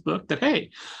else's book, that, hey,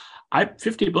 I'm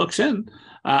 50 books in,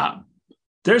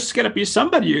 there's going to be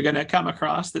somebody you're going to come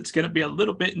across that's going to be a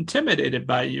little bit intimidated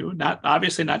by you,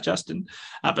 obviously not Justin,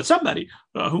 but somebody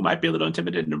who might be a little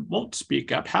intimidated and won't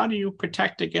speak up. How do you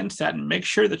protect against that and make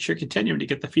sure that you're continuing to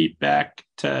get the feedback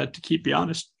to keep you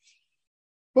honest?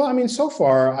 Well, so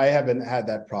far I haven't had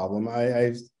that problem.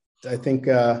 I think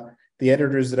the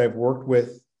editors that I've worked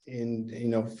with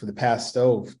for the past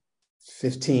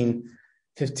 15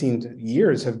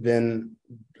 years have been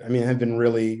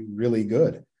really, really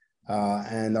good.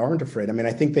 And aren't afraid.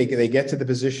 I think they get to the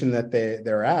position that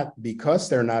they're at because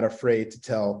they're not afraid to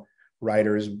tell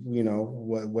writers,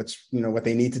 what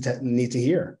they need to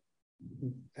hear.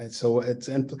 And so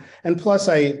and plus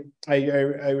I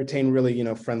retain really,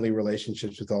 friendly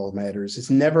relationships with all of my editors. It's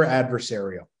never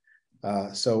adversarial.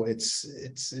 So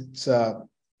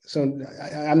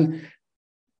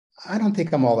I don't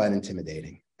think I'm all that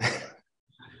intimidating.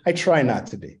 I try not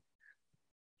to be.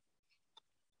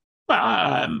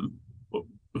 Well,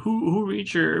 who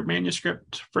reads your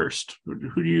manuscript first?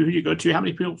 Who do you go to? How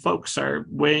many folks are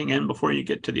weighing in before you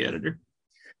get to the editor?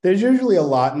 There's usually a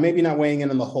lot, maybe not weighing in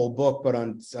on the whole book, but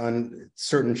on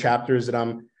certain chapters that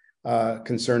I'm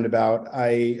concerned about.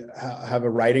 I have a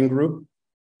writing group,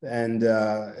 and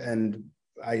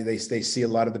they see a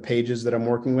lot of the pages that I'm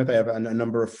working with. I have a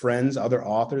number of friends, other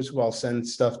authors who I'll send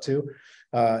stuff to.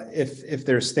 If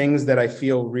there's things that I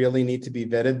feel really need to be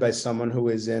vetted by someone who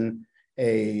is in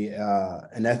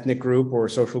an ethnic group or a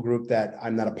social group that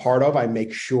I'm not a part of, I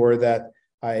make sure that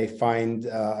I find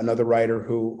another writer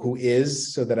who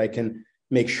is, so that I can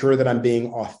make sure that I'm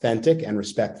being authentic and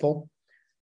respectful.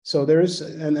 So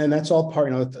and that's all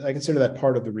part, I consider that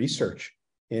part of the research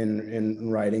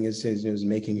in writing is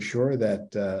making sure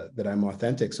that I'm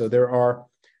authentic. So there are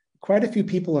quite a few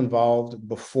people involved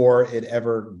before it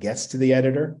ever gets to the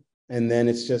editor. And then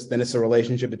it's a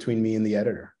relationship between me and the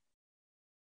editor.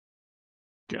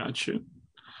 Gotcha. And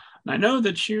I know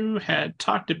that you had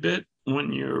talked a bit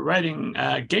when you were writing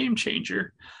Game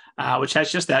Changer, which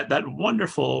has just that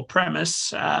wonderful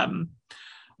premise. I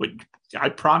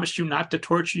promised you not to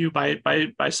torture you by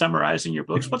summarizing your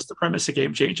books. What's the premise of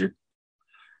Game Changer?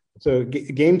 So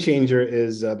Game Changer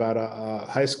is about a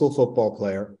high school football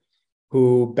player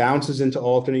who bounces into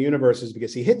alternate universes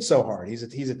because he hits so hard.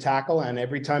 He's a tackle, and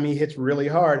every time he hits really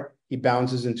hard, he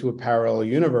bounces into a parallel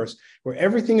universe where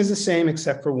everything is the same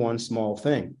except for one small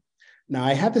thing. Now,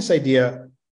 I had this idea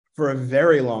for a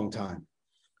very long time,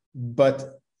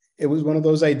 but it was one of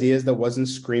those ideas that wasn't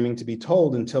screaming to be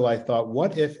told until I thought,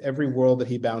 what if every world that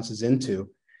he bounces into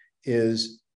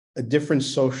is a different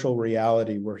social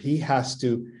reality where he has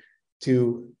to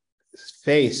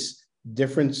face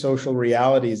different social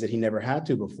realities that he never had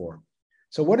to before?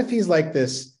 So what if he's like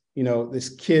this, this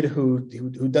kid who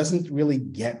doesn't really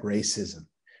get racism,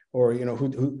 or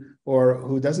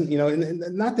who doesn't,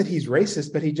 not that he's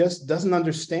racist, but he just doesn't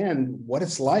understand what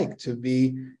it's like to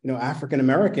be, African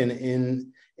American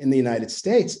in the United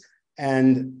States.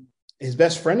 And his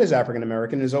best friend is African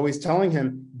American and is always telling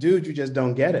him, dude, you just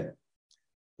don't get it.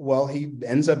 Well, he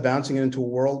ends up bouncing into a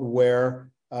world where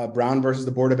Brown versus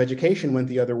the Board of Education went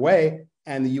the other way,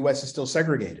 and the US is still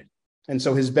segregated. And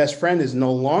so his best friend is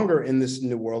no longer in this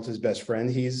new world, his best friend.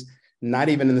 He's not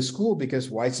even in the school because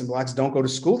whites and blacks don't go to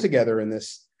school together in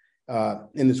this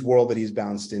world that he's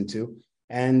bounced into.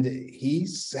 And he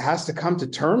has to come to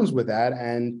terms with that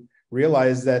and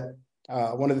realize that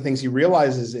one of the things he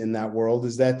realizes in that world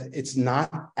is that it's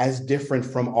not as different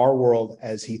from our world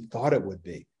as he thought it would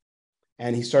be.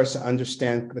 And he starts to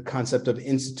understand the concept of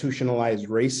institutionalized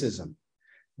racism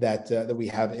that we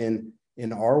have in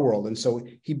our world. And so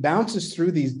he bounces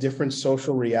through these different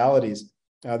social realities.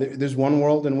 There's one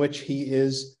world in which he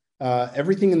is,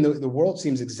 everything in the world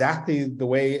seems exactly the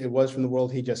way it was from the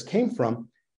world he just came from,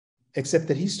 except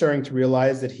that he's starting to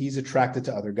realize that he's attracted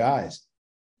to other guys.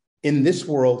 In this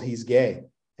world, he's gay.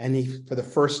 And he, for the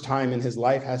first time in his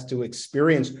life, has to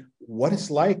experience what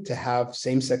it's like to have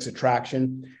same-sex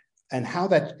attraction and how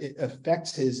that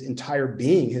affects his entire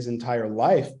being, his entire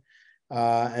life.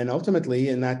 And ultimately,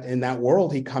 in that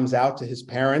world, he comes out to his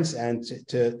parents and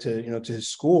to his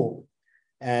school,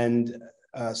 and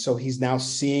so he's now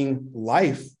seeing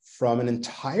life from an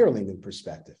entirely new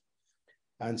perspective.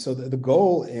 And so the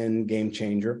goal in Game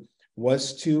Changer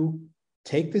was to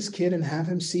take this kid and have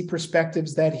him see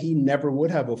perspectives that he never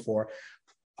would have before.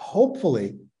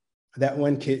 Hopefully, that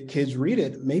when kids read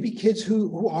it, maybe kids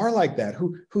who are like that,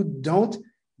 who don't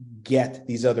get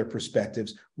these other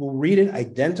perspectives, will read it,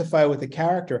 identify with the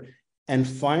character, and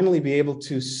finally be able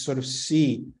to sort of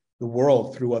see the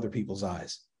world through other people's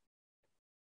eyes.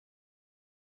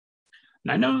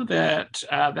 And I know that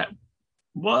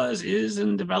is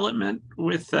in development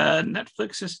with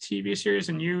Netflix's TV series,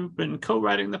 and you've been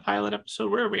co-writing the pilot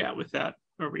episode. Where are we at with that?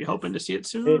 Are we hoping to see it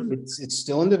soon? It's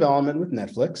still in development with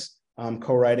Netflix. I'm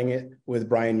co-writing it with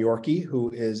Brian Yorkie,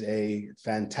 who is a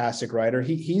fantastic writer.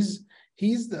 He's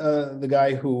the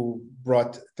guy who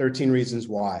brought 13 Reasons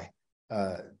Why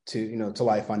to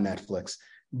life on Netflix.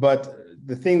 But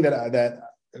the thing that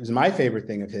was my favorite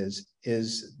thing of his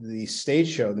is the stage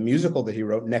show, the musical that he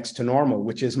wrote, Next to Normal,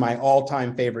 which is my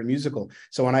all-time favorite musical.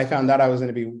 So when I found out I was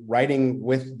going to be writing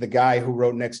with the guy who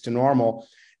wrote Next to Normal,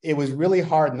 it was really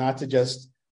hard not to just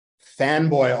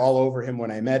fanboy all over him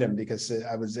when I met him, because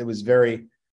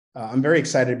I'm very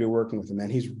excited to be working with him,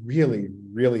 and he's really,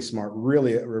 really smart,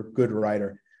 really a good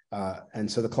writer. And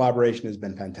so the collaboration has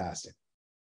been fantastic.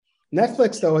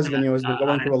 Netflix, though, has been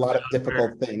going through a lot of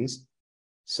difficult things.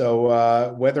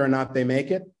 So whether or not they make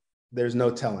it, there's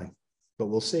no telling, but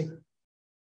we'll see.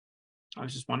 I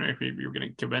was just wondering if you were going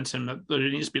to convince him that there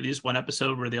needs to be at least one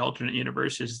episode where the alternate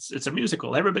universe it's a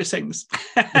musical. Everybody sings.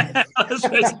 That'll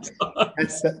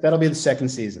be the second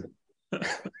season.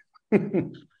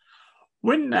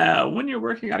 When you're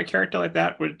working on a character like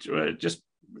that, which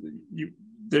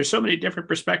there's so many different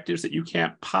perspectives that you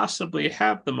can't possibly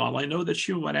have them all. I know that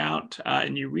you went out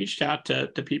and you reached out to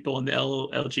people in the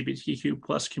LGBTQ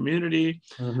plus community.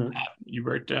 Mm-hmm. You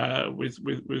worked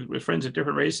with friends of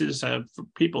different races,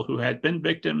 people who had been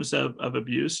victims of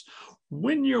abuse.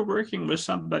 When you're working with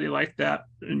somebody like that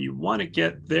and you want to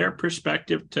get their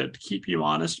perspective to keep you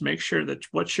honest, make sure that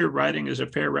what you're writing is a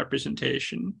fair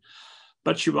representation,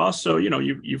 but you also,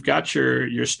 you've got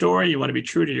your story, you want to be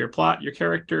true to your plot, your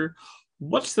character.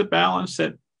 What's the balance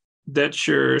that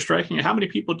you're striking? How many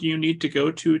people do you need to go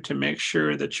to make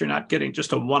sure that you're not getting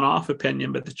just a one-off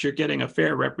opinion, but that you're getting a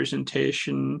fair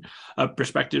representation of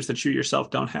perspectives that you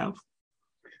yourself don't have?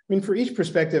 I mean, for each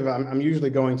perspective, I'm usually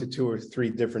going to 2 or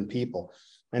 3 different people.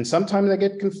 And sometimes I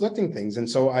get conflicting things. And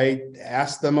so I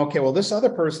ask them, okay, well, this other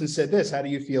person said this. How do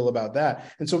you feel about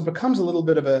that? And so it becomes a little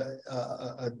bit of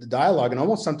a dialogue, and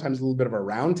almost sometimes a little bit of a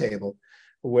roundtable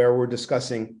where we're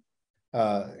discussing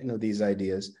these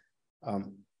ideas.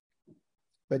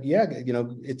 but yeah,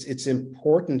 it's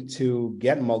important to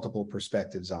get multiple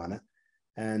perspectives on it,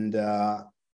 and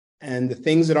the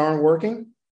things that aren't working,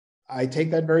 I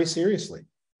take that very seriously.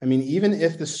 I mean, even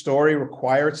if the story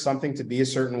required something to be a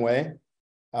certain way,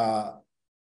 then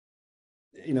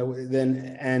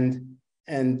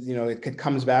it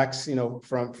comes back,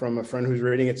 from a friend who's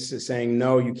reading it, saying,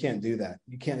 no, you can't do that.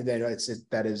 You can't.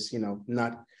 That is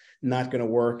not going to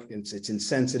work. It's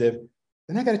insensitive.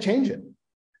 Then I got to change it.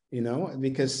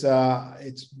 Because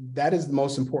that is the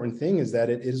most important thing, is that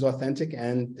it is authentic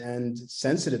and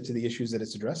sensitive to the issues that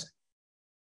it's addressing.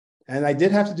 And I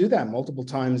did have to do that multiple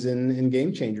times in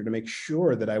Game Changer to make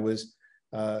sure that I was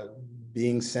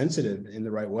being sensitive in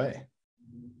the right way.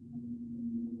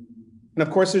 And of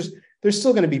course, there's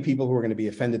still going to be people who are going to be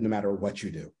offended no matter what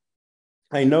you do.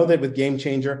 I know that with Game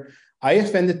Changer, I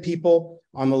offended people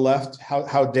on the left.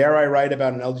 How dare I write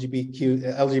about an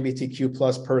LGBTQ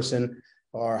plus person,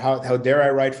 or how dare I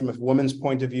write from a woman's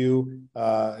point of view,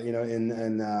 who's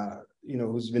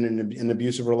been in an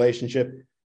abusive relationship.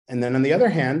 And then on the other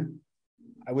hand,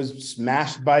 I was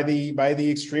smashed by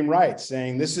the extreme right,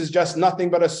 saying this is just nothing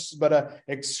but a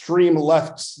extreme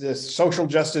left, this social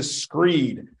justice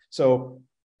screed. So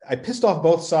I pissed off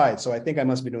both sides. So I think I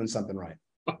must be doing something right.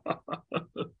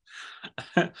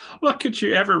 Well, could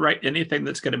you ever write anything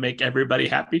that's going to make everybody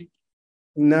happy?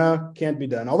 No, can't be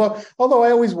done. Although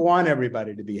I always want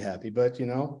everybody to be happy, but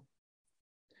you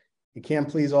can't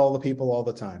please all the people all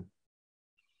the time.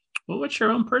 Well, what's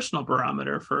your own personal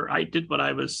barometer for I did what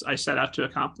I set out to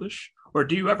accomplish? Or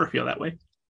do you ever feel that way?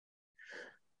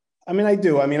 I mean, I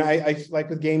do. I mean, I like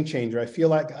with Game Changer, I feel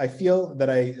that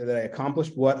I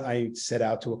accomplished what I set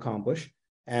out to accomplish.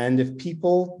 And if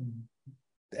people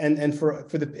and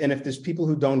if there's people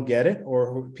who don't get it,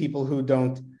 or people who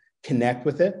don't connect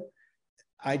with it,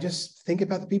 I just think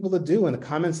about the people that do, and the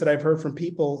comments that I've heard from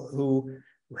people who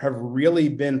have really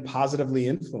been positively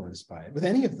influenced by it with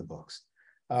any of the books.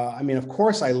 I mean, of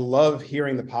course, I love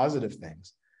hearing the positive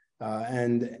things.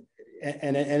 And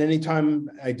anytime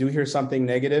I do hear something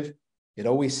negative, it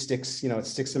always sticks, it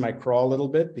sticks in my craw a little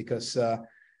bit, because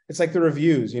it's like the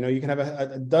reviews. You can have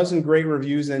a dozen great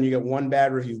reviews, and then you get one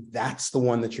bad review. That's the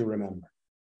one that you remember.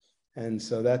 And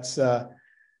so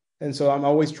so I'm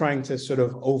always trying to sort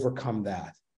of overcome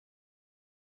that.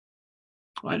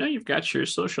 Well, I know you've got your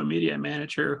social media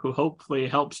manager who hopefully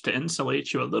helps to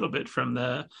insulate you a little bit from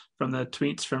the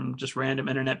tweets from just random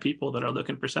internet people that are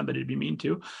looking for somebody to be mean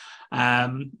to.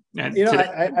 And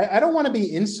I don't want to be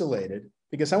insulated,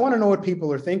 because I want to know what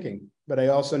people are thinking, but I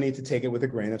also need to take it with a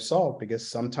grain of salt, because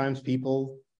sometimes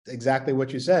people, exactly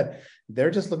what you said,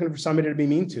 they're just looking for somebody to be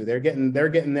mean to. They're getting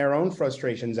their own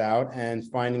frustrations out and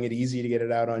finding it easy to get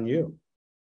it out on you.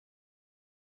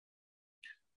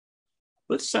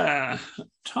 Let's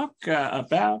talk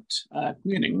about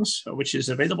Gleanings, which is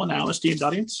available now, esteemed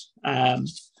audience.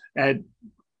 And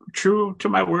true to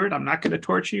my word, I'm not going to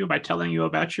torture you by telling you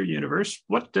about your universe.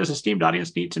 What does esteemed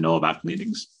audience need to know about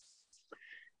Gleanings?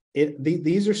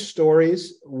 These are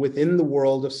stories within the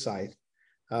world of Scythe.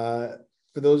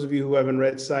 For those of you who haven't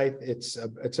read Scythe,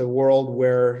 it's a world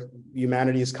where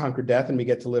humanity has conquered death and we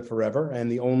get to live forever.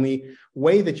 And the only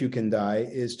way that you can die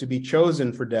is to be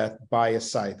chosen for death by a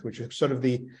Scythe, which is sort of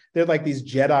they're like these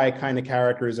Jedi kind of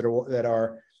characters that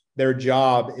are their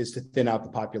job is to thin out the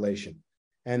population.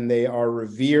 And they are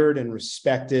revered and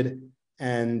respected,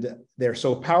 and they're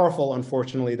so powerful.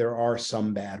 Unfortunately, there are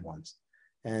some bad ones.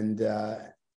 And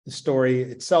the story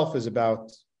itself is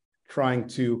about trying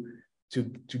to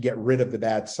get rid of the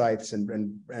bad Scythes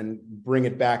and bring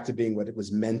it back to being what it was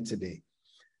meant to be.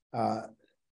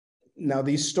 Now,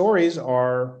 these stories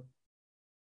are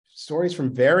stories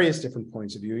from various different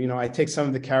points of view. I take some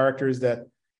of the characters that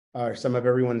are some of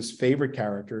everyone's favorite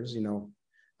characters.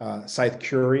 Scythe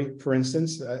Curie, for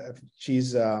instance,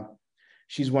 she's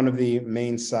one of the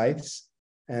main Scythes,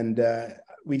 and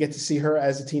we get to see her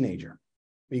as a teenager.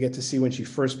 We get to see when she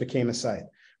first became a Scythe.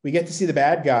 We get to see the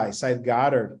bad guy, Scythe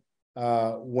Goddard,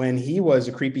 when he was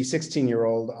a creepy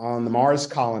 16-year-old on the Mars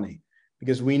colony,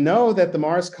 because we know that the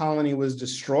Mars colony was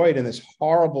destroyed in this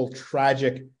horrible,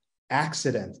 tragic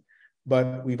accident.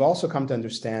 But we've also come to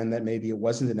understand that maybe it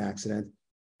wasn't an accident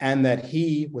and that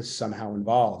he was somehow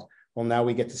involved. Well, now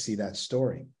we get to see that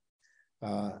story.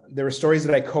 There are stories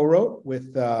that I co-wrote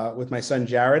with my son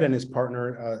Jared and his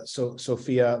partner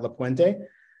Sophia Lapuente.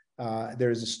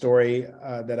 There's a story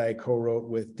that I co-wrote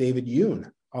with David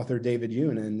Yoon, author David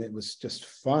Yoon, and it was just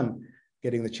fun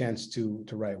getting the chance to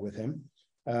write with him.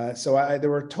 So there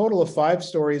were a total of 5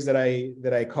 stories that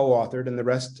I co-authored, and the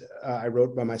rest I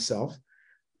wrote by myself.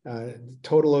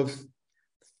 Total of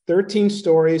 13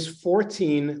 stories,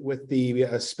 14 with the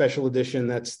special edition.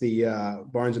 That's the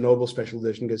Barnes & Noble special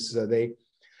edition, because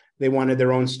they wanted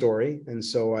their own story. And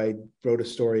so I wrote a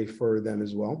story for them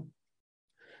as well.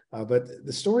 But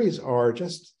the stories are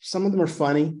just, some of them are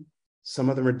funny, some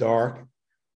of them are dark,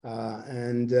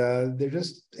 and they're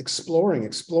just exploring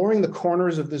the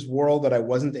corners of this world that I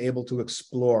wasn't able to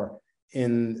explore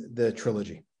in the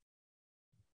trilogy.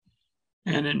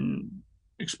 And in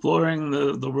exploring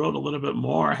the world a little bit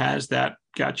more, has that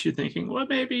got you thinking, well,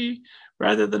 maybe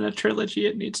rather than a trilogy,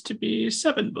 it needs to be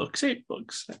 7 books, 8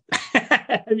 books?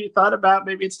 Have you thought about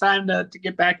maybe it's time to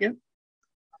get back in?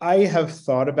 I have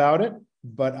thought about it,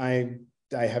 but I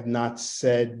have not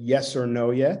said yes or no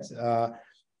yet. A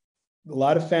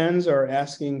lot of fans are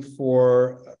asking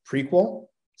for a prequel,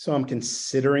 so I'm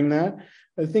considering that.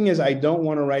 The thing is, I don't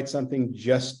want to write something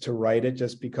just to write it,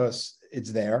 just because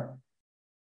it's there.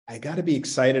 I got to be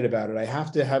excited about it. I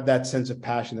have to have that sense of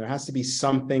passion. There has to be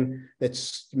something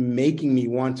that's making me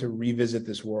want to revisit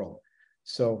this world.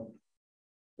 So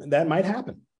that might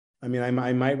happen. I mean, I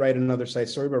might write another side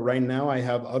story, but right now I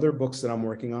have other books that I'm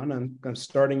working on. I'm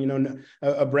starting,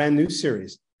 a brand new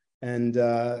series, and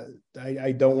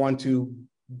I don't want to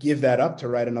give that up to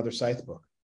write another Scythe book.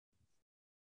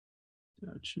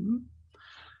 Gotcha.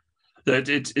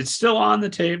 It's still on the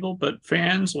table, but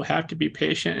fans will have to be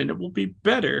patient, and it will be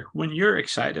better when you're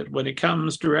excited, when it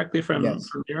comes directly from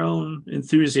your own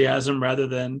enthusiasm, rather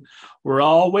than we're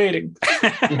all waiting.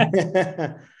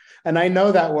 And I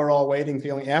know that we're all waiting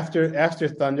feeling. After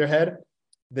Thunderhead,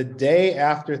 the day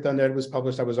after Thunderhead was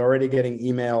published, I was already getting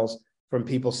emails from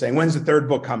people saying, when's the 3rd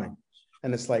book coming?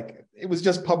 And it's like, it was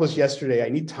just published yesterday. I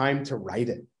need time to write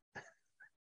it.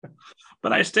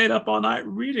 But I stayed up all night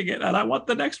reading it, and I want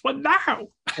the next one now.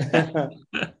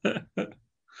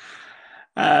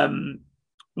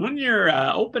 When you're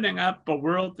opening up a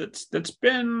world that's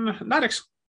been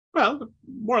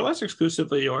more or less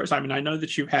exclusively yours. I mean, I know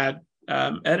that you've had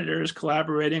editors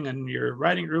collaborating, and your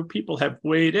writing group people have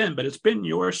weighed in, but it's been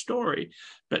your story.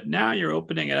 But now you're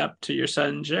opening it up to your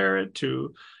son Jared,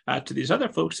 to these other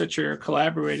folks that you're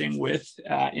collaborating with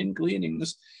in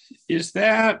Gleanings. Is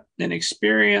that an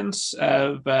experience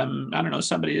of I don't know,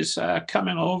 somebody is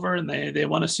coming over and they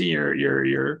want to see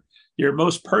your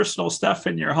most personal stuff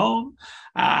in your home?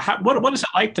 What is it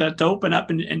like to open up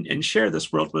and share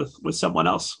this world with someone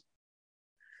else?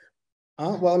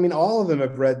 Well, I mean, all of them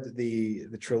have read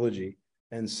the trilogy,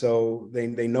 and so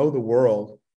they know the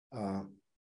world.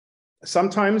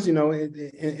 Sometimes, in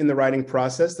the writing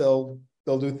process, they'll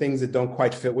do things that don't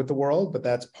quite fit with the world, but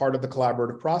that's part of the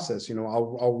collaborative process.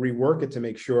 I'll rework it to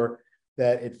make sure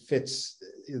that it fits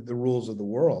the rules of the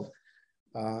world.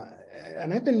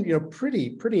 And I've been,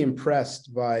 pretty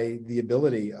impressed by the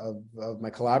ability of my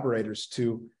collaborators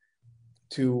to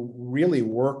really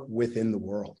work within the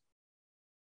world.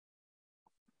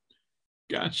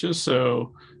 Gotcha.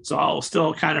 So all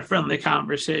still kind of friendly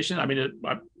conversation. I mean,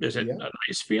 is it a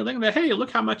nice feeling that, hey,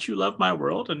 look how much you love my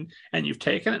world, and you've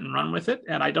taken it and run with it,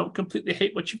 and I don't completely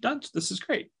hate what you've done. So this is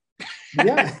great.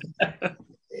 Yeah,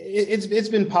 it's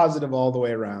been positive all the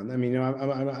way around. I mean,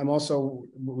 I'm also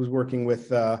was working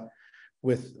with a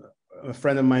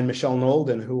friend of mine, Michelle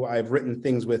Nolden, who I've written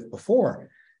things with before,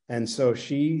 and so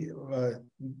she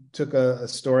took a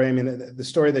story. I mean, the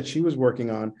story that she was working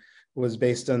on was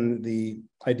based on the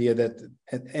idea that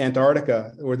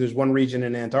Antarctica, or there's one region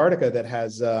in Antarctica that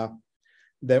has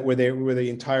where the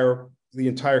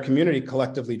entire community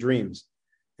collectively dreams,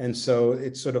 and so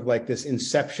it's sort of like this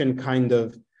Inception kind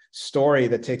of story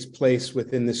that takes place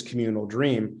within this communal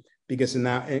dream, because in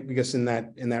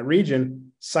that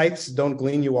region, scythes don't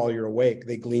glean you while you're awake;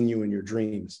 they glean you in your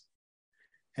dreams.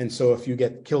 And so if you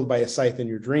get killed by a scythe in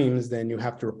your dreams, then you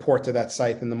have to report to that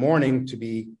scythe in the morning to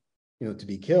be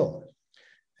killed.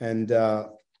 And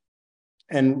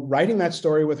writing that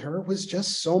story with her was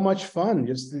just so much fun.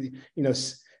 Just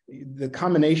the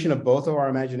combination of both of our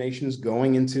imaginations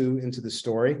going into the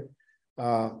story.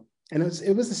 And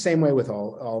it was the same way with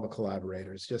all the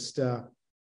collaborators. Just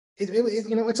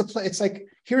it's like,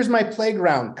 here's my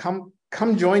playground.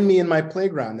 Come join me in my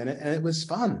playground. And it was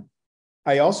fun.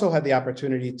 I also had the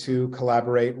opportunity to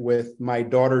collaborate with my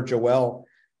daughter Joelle.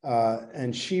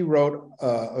 And she wrote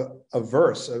a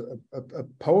verse, a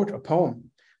poem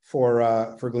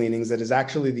for Gleanings that is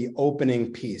actually the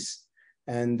opening piece.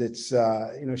 And it's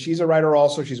she's a writer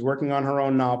also. She's working on her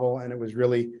own novel, and it was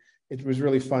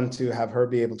really fun to have her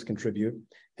be able to contribute.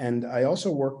 And I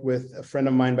also worked with a friend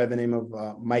of mine by the name of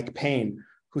Mike Payne,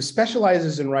 who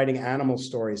specializes in writing animal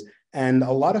stories. And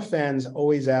a lot of fans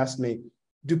always ask me,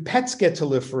 do pets get to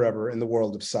live forever in the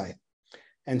world of Scythe?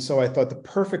 And so I thought the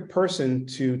perfect person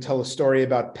to tell a story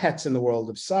about pets in the world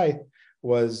of Scythe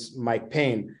was Mike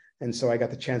Payne. And so I got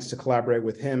the chance to collaborate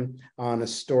with him on a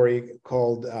story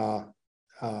called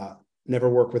Never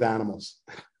Work with Animals.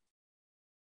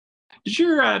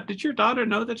 Did your daughter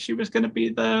know that she was going to be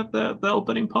the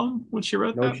opening poem when she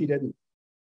wrote that? No, she didn't.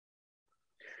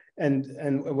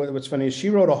 And what's funny is she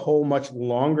wrote a whole much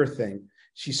longer thing.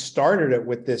 She started it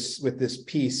with this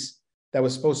piece that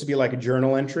was supposed to be like a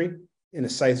journal entry in a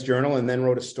Scythe journal, and then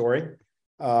wrote a story.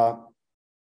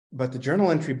 But the journal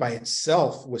entry by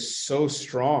itself was so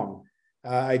strong.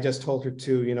 I just told her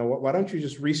to, why don't you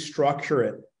just restructure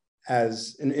it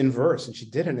as in verse? And she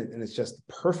did it, and it's just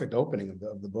the perfect opening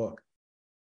of the book.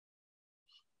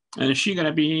 And is she going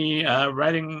to be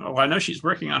writing? Well, I know she's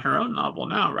working on her own novel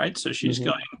now, right? So she's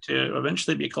going to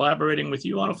eventually be collaborating with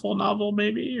you on a full novel,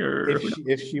 maybe, or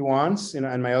if she wants.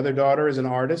 And my other daughter is an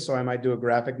artist, so I might do a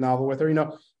graphic novel with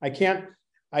her. I can't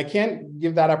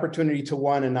give that opportunity to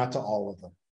one and not to all of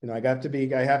them. I have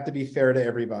to be fair to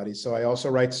everybody. So I also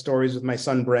write stories with my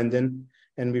son Brendan,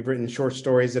 and we've written short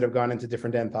stories that have gone into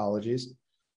different anthologies.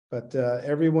 But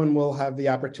everyone will have the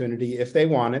opportunity, if they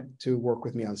want it, to work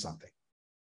with me on something.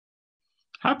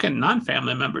 How can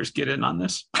non-family members get in on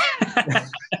this?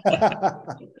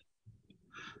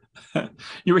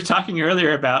 You were talking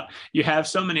earlier about you have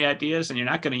so many ideas and you're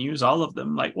not going to use all of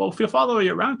them. Like, well, if you follow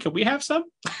you around, can we have some?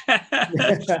 We'll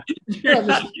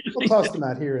toss them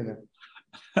out here and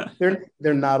there.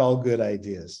 They're not all good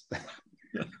ideas.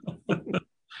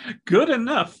 Good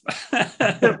enough.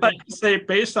 If I say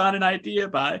based on an idea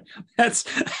by, that's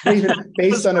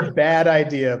based on a bad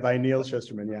idea by Neal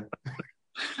Shusterman. Yeah.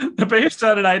 Based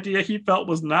on an idea he felt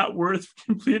was not worth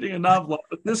completing a novel,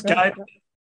 but this guy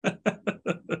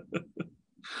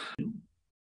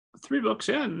 3 books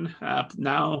in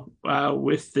now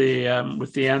with the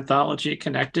anthology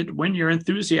connected. When your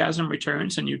enthusiasm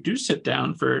returns and you do sit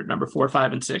down for number 4,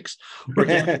 5, and 6,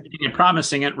 we're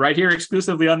promising it right here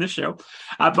exclusively on this show.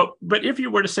 But if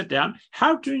you were to sit down,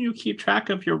 how do you keep track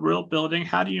of your world building?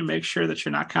 How do you make sure that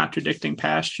you're not contradicting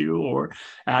past you, or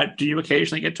do you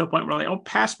occasionally get to a point where, like, oh,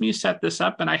 past me set this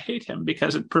up and I hate him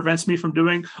because it prevents me from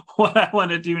doing what I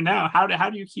want to do now? How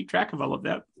do you keep track of all of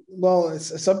that? Well,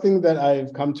 it's something that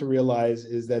I've come to realize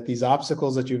is that these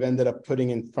obstacles that you've ended up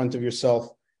putting in front of yourself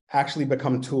actually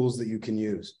become tools that you can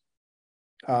use.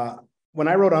 When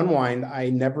I wrote Unwind, I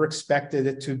never expected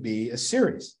it to be a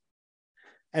series.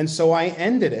 And so I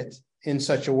ended it in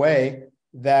such a way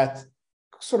that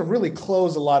sort of really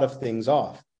closed a lot of things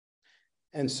off.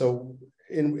 And so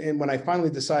when I finally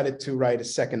decided to write a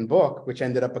second book, which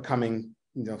ended up becoming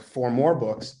 4 more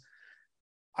books,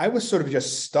 I was sort of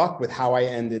just stuck with how I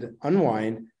ended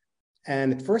Unwind.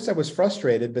 And at first I was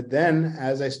frustrated, but then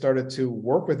as I started to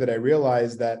work with it, I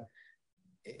realized that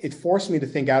it forced me to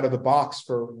think out of the box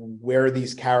for where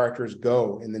these characters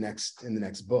go in the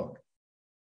next book.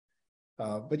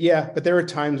 But there are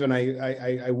times when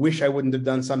I wish I wouldn't have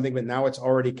done something, but now it's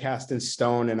already cast in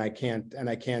stone, and I can't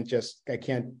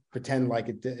pretend like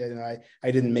it did, and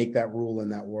I didn't make that rule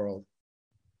in that world.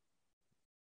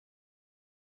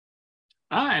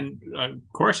 And of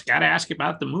course, got to ask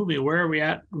about the movie. Where are we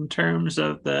at in terms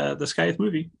of the Scythe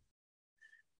movie?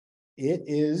 It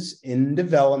is in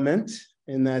development,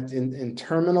 in that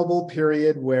interminable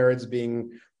period where it's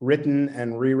being written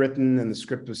and rewritten, and the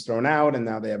script was thrown out, and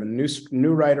now they have a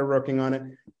new writer working on it.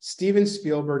 Steven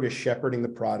Spielberg is shepherding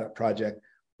the project,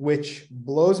 which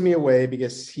blows me away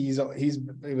because he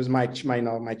was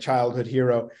my childhood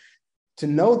hero. To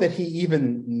know that he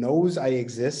even knows I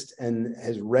exist and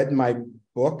has read my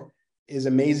book is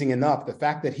amazing enough. The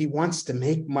fact that he wants to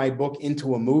make my book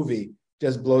into a movie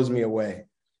just blows me away.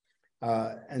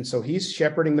 And so he's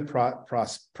shepherding the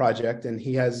project, and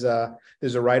he has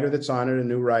there's a writer that's on it, a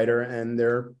new writer, and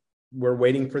we're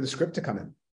waiting for the script to come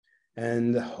in,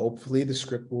 and hopefully the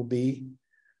script will be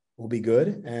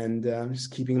good. And I'm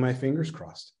just keeping my fingers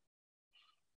crossed.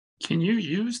 Can you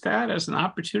use that as an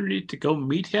opportunity to go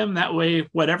meet him? That way,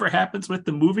 whatever happens with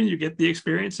the movie, you get the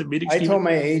experience of meeting Steven. I told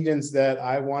my agents that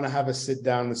I want to have a sit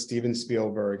down with Steven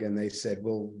Spielberg, and they said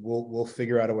we'll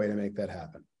figure out a way to make that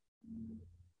happen.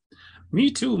 Me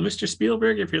too, Mr.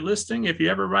 Spielberg. If you're listening, if you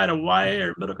ever write a YA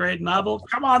or middle grade novel,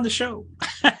 come on the show.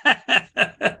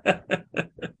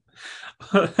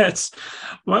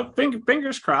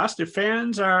 Fingers crossed. If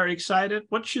fans are excited,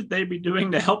 what should they be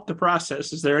doing to help the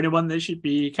process? Is there anyone they should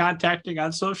be contacting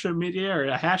on social media, or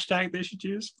a hashtag they should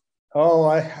use? Oh,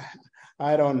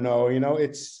 I don't know.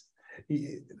 It's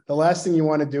the last thing you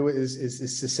want to do is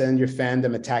to send your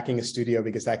fandom attacking a studio,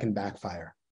 because that can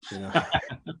backfire.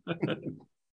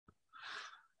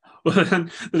 Well,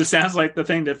 then it sounds like the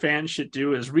thing that fans should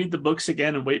do is read the books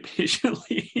again and wait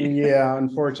patiently. Yeah,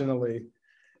 unfortunately.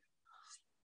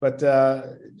 But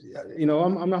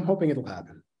I'm hoping it'll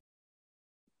happen.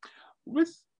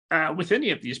 With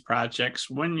any of these projects,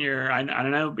 when I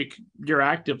know you're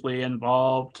actively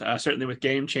involved, certainly with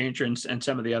Game Changer and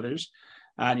some of the others,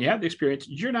 and you have the experience.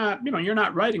 You're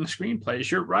not writing screenplays.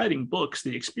 You're writing books.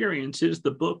 The experience is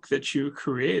the book that you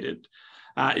created.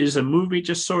 Is a movie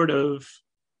just sort of,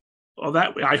 well,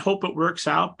 that I hope it works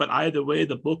out, but either way,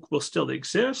 the book will still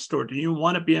exist? Or do you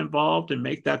want to be involved and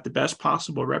make that the best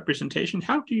possible representation?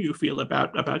 How do you feel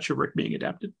about your work being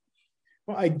adapted?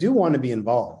 Well, I do want to be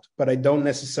involved, but I don't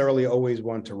necessarily always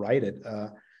want to write it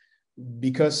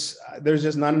because there's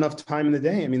just not enough time in the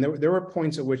day. I mean, there were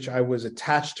points at which I was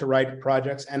attached to write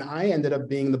projects, and I ended up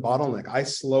being the bottleneck. I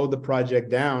slowed the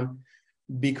project down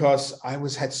because I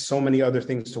had so many other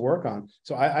things to work on.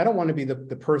 So I don't want to be the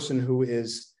person who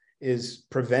is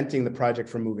preventing the project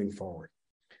from moving forward.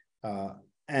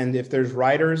 And if there's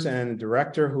writers and a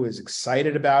director who is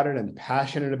excited about it and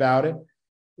passionate about it,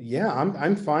 yeah,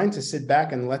 I'm fine to sit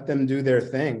back and let them do their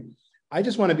thing. I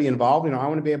just want to be involved. I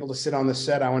want to be able to sit on the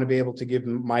set. I want to be able to give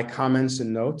my comments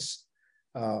and notes.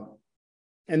 And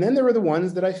then there are the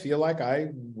ones that I feel like I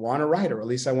want to write, or at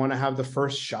least I want to have the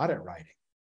first shot at writing.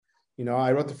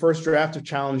 I wrote the first draft of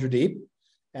Challenger Deep,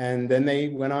 and then they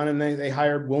went on and they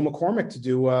hired Will McCormick to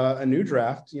do a new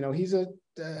draft. He's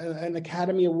an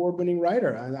Academy Award-winning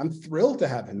writer. I'm thrilled to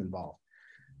have him involved.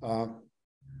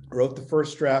 Wrote the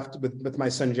first draft with my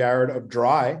son Jared of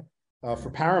Dry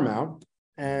for Paramount,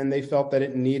 and they felt that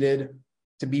it needed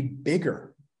to be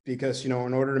bigger because in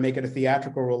order to make it a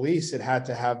theatrical release, it had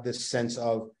to have this sense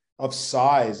of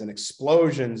size and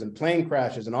explosions and plane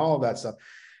crashes and all of that stuff.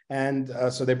 And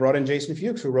so they brought in Jason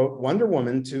Fuchs, who wrote Wonder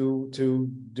Woman, to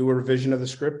do a revision of the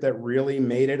script that really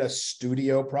made it a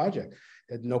studio project.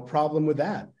 Had no problem with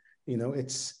that.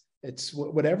 It's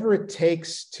whatever it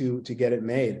takes to get it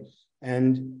made.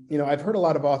 And, I've heard a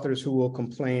lot of authors who will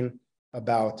complain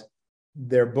about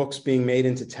their books being made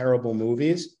into terrible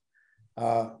movies.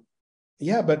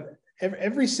 Yeah, but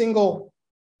every single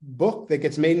book that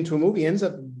gets made into a movie ends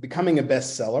up becoming a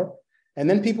bestseller. And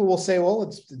then people will say, well,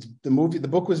 it's the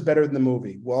book was better than the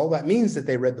movie. Well, that means that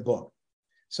they read the book.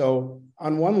 So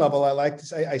on one level, I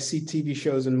see TV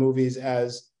shows and movies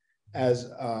as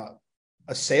a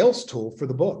sales tool for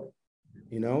the book.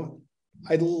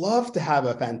 I'd love to have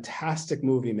a fantastic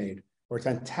movie made or a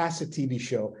fantastic TV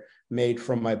show made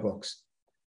from my books,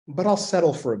 but I'll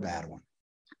settle for a bad one.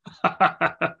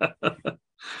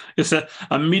 It's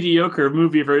a mediocre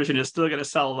movie version is still going to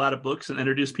sell a lot of books and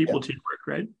introduce people to your work,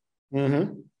 right?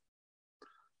 Mm-hmm.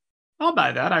 I'll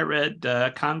buy that. I read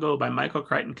Congo by Michael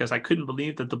Crichton because I couldn't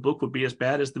believe that the book would be as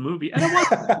bad as the movie. And it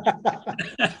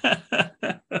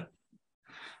wasn't.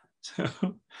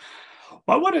 So,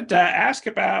 I wanted to ask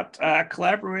about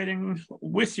collaborating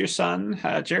with your son,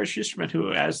 Jared Shusterman,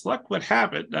 who, as luck would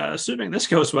have it, assuming this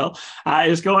goes well,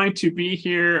 is going to be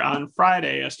here on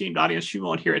Friday. Esteemed audience, you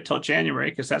won't hear it till January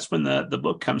because that's when the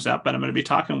book comes up. And I'm going to be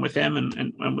talking with him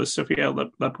and with Sophia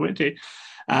Lapuente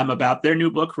about their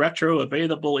new book, Retro,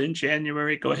 available in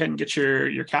January. Go ahead and get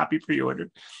your copy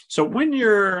pre-ordered. So when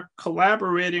you're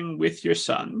collaborating with your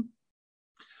son,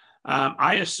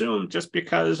 I assume just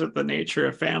because of the nature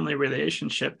of family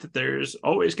relationship that there's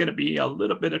always going to be a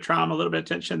little bit of trauma, a little bit of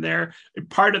tension there.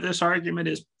 Part of this argument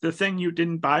is the thing you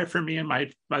didn't buy for me in my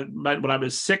when I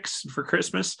was 6 for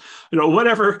Christmas,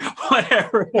 whatever.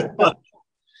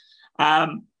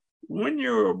 When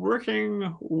you're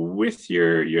working with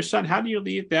your son, how do you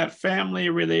leave that family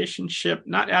relationship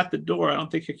not at the door? I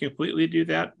don't think you completely do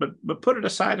that, but put it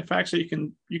aside the fact so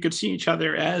you can see each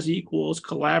other as equals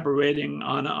collaborating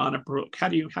on a book. How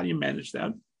do you manage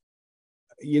that?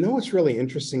 What's really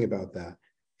interesting about that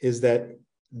is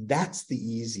that's the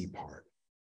easy part.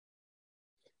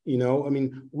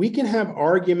 We can have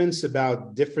arguments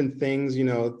about different things,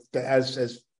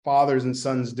 as fathers and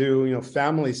sons do,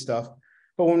 family stuff.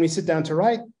 But when we sit down to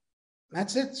write,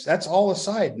 that's it. That's all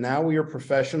aside. Now we are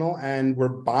professional and we're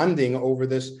bonding over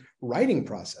this writing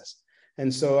process.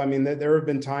 And so, there have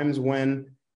been times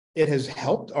when it has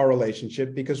helped our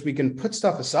relationship because we can put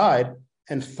stuff aside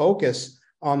and focus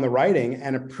on the writing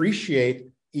and appreciate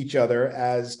each other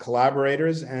as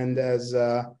collaborators and as,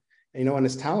 and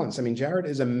his talents. Jared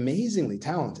is amazingly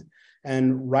talented,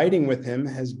 and writing with him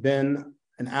has been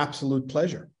an absolute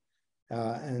pleasure.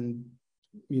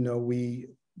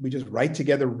 We just write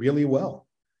together really well.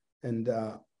 And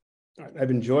I've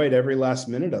enjoyed every last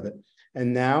minute of it.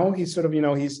 And now he's sort of,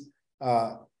 he's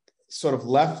sort of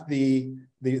left the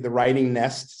writing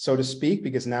nest, so to speak,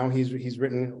 because now he's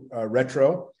written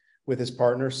Retro, with his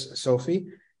partner, Sophie.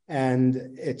 And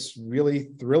it's really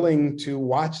thrilling to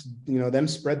watch, them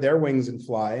spread their wings and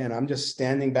fly. And I'm just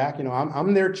standing back,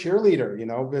 I'm their cheerleader,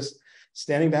 just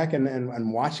standing back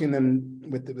and watching them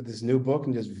with this new book,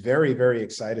 and just very, very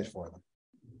excited for them.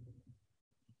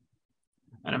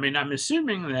 And I mean, I'm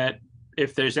assuming that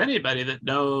if there's anybody that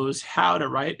knows how to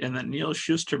write in the Neal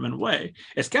Shusterman way,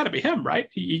 it's got to be him, right?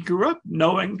 He grew up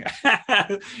knowing.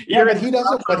 Yeah, but he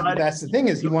doesn't. But that's the thing,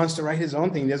 is he wants to write his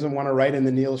own thing. He doesn't want to write in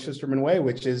the Neal Shusterman way,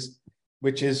 which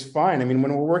is fine. I mean,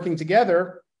 when we're working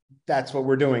together, that's what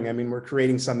we're doing. I mean, we're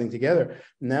creating something together.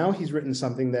 Now he's written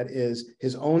something that is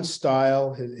his own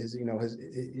style,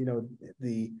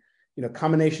 the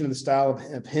combination of the style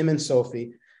of him and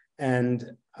Sophie, and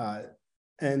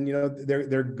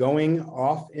they're going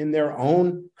off in their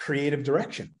own creative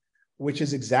direction, which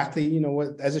is exactly what,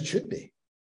 as it should be.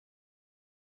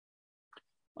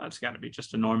 Well, it's got to be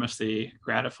just enormously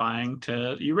gratifying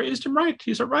to, you raised him right.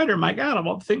 He's a writer. My God, of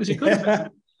all the things he could have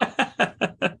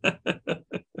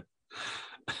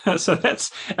been. So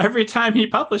that's, every time he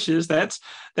publishes, that's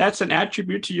an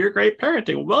attribute to your great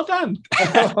parenting. Well done.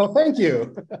 Oh, thank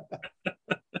you.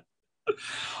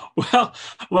 Well,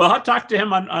 I'll talk to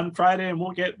him on Friday, and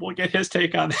we'll get his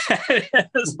take on that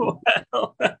as well.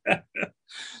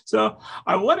 So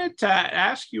I wanted to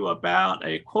ask you about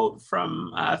a quote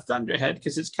from Thunderhead,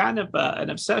 because it's kind of an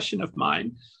obsession of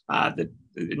mine.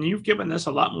 And you've given this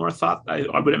a lot more thought,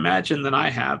 I would imagine, than I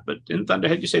have. But in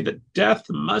Thunderhead, you say that death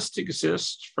must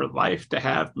exist for life to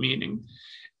have meaning.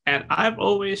 And I've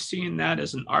always seen that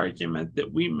as an argument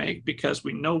that we make because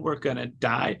we know we're going to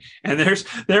die, and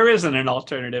there isn't an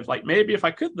alternative. Like, maybe if I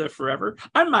could live forever,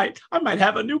 I might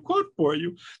have a new quote for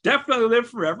you. Definitely live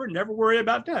forever, never worry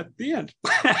about death. The end.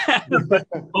 but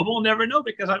we'll never know,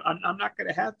 because I'm not going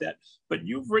to have that. But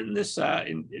you've written this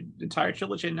entire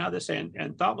trilogy, and now this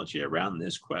anthology around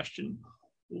this question: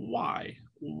 why?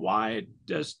 Why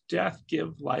does death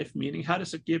give life meaning? How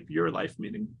does it give your life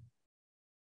meaning?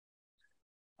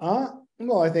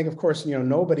 Well, I think, of course,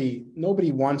 nobody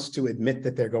wants to admit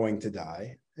that they're going to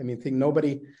die. I mean, I think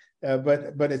nobody,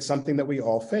 but it's something that we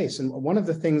all face. And one of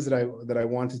the things that I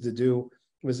wanted to do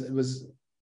was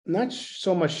not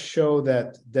so much show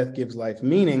that death gives life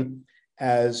meaning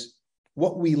as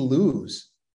what we lose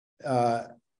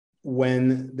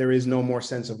when there is no more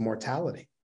sense of mortality.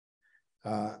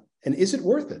 And is it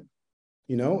worth it?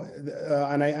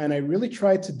 And I really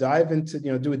tried to dive into,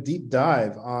 do a deep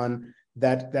dive on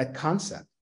that concept.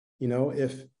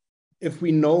 If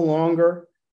we no longer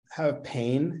have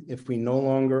pain, if we no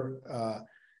longer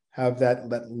have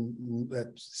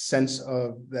that sense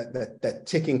of that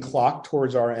ticking clock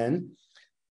towards our end,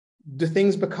 do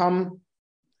things become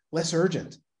less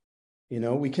urgent? We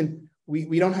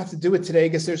don't have to do it today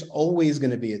because there's always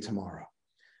going to be a tomorrow.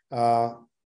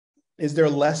 Is there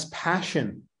less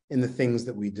passion in the things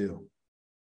that we do?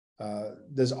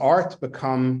 Does art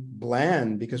become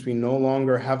bland because we no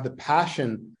longer have the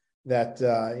passion that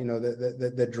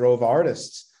that drove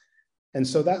artists? And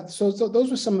so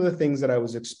those were some of the things that I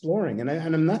was exploring. And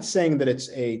I'm not saying that it's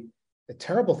a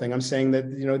terrible thing. I'm saying that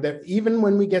that even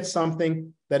when we get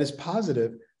something that is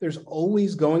positive, there's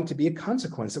always going to be a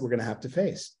consequence that we're going to have to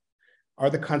face.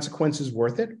 Are the consequences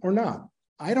worth it or not?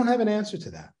 I don't have an answer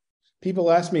to that.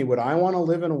 People ask me, would I want to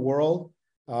live in a world,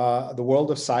 the world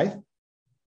of Scythe?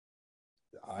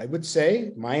 I would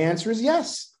say my answer is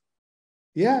yes.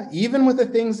 Yeah, even with the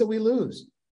things that we lose,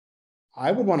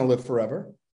 I would want to live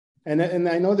forever. And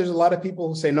I know there's a lot of people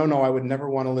who say, no, I would never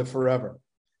want to live forever.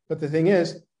 But the thing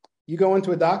is, you go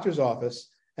into a doctor's office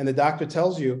and the doctor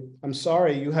tells you, I'm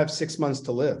sorry, you have 6 months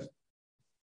to live.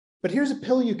 But here's a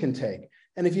pill you can take.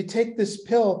 And if you take this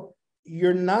pill,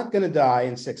 you're not going to die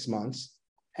in 6 months.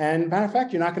 And matter of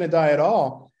fact, you're not going to die at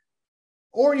all.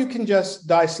 Or you can just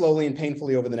die slowly and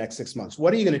painfully over the next 6 months.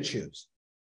 What are you going to choose?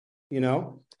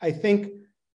 I think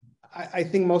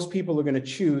most people are going to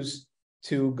choose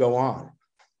to go on,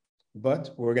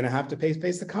 but we're going to have to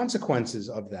face the consequences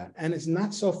of that. And it's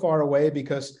not so far away,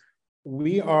 because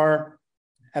we are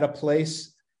at a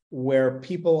place where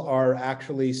people are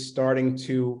actually starting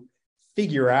to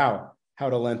figure out how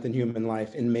to lengthen human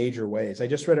life in major ways. I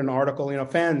just read an article,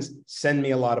 fans send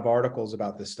me a lot of articles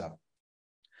about this stuff.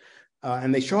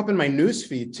 And they show up in my news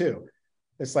feed too.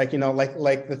 It's like,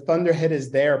 like the Thunderhead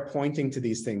is there pointing to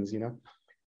these things,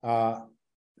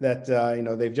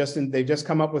 they've just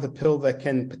come up with a pill that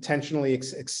can potentially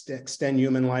extend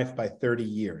human life by 30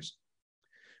 years.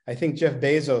 I think Jeff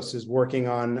Bezos is working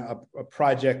on a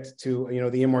project to,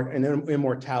 an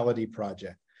immortality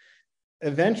project.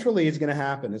 Eventually it's going to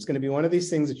happen. It's going to be one of these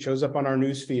things that shows up on our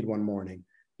news feed one morning,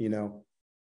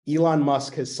 Elon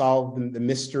Musk has solved the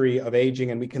mystery of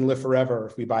aging and we can live forever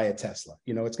if we buy a Tesla.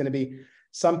 It's going to be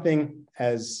something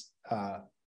as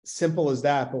simple as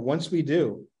that. But once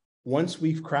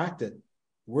we've cracked it,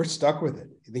 we're stuck with it.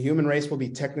 The human race will be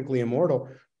technically immortal.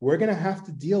 We're going to have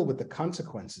to deal with the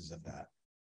consequences of that.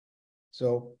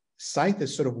 So scythe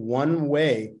is sort of one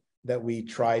way that we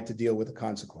try to deal with the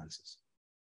consequences.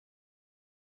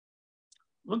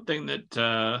 One thing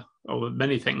that,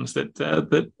 many things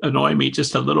that annoy me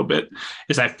just a little bit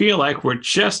is I feel like we're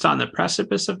just on the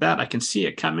precipice of that. I can see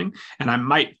it coming, and I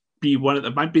might be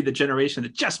might be the generation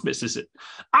that just misses it.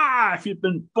 If you'd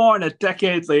been born a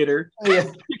decade later,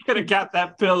 you could have got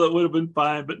that pill. It would have been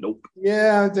fine, but nope.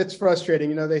 Yeah, that's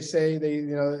frustrating. They say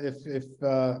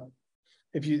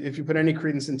if you put any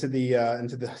credence into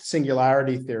the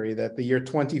singularity theory, that the year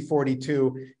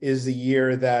 2042 is the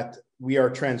year that we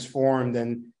are transformed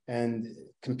and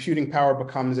computing power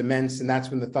becomes immense, and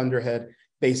that's when the Thunderhead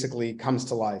basically comes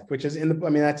to life, which is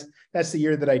that's the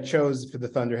year that I chose for the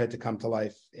Thunderhead to come to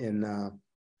life in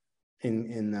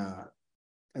the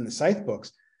Scythe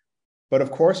books. But of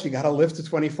course, you got to live to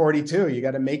 2042. You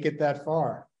got to make it that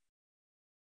far.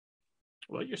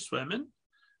 Well, you're swimming,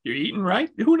 you're eating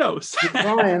right. Who knows?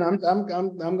 Brian, I'm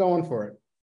going for it.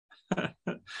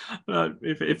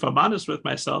 If I'm honest with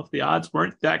myself, the odds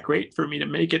weren't that great for me to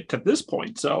make it to this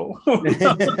point. So,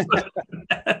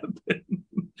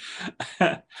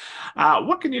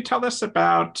 what can you tell us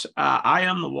about I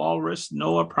Am the Walrus,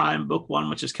 Noah Prime Book 1,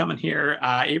 which is coming here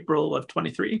April of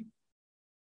 23?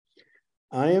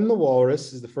 I Am the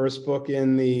Walrus is the first book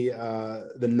in the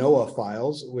Noah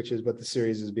Files, which is what the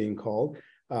series is being called.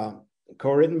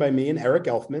 Co-written by me and Eric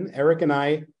Elfman. Eric and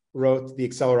I wrote the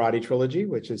Accelerati trilogy,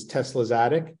 which is Tesla's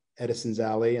Attic, Edison's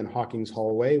Alley, and Hawking's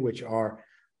Hallway, which are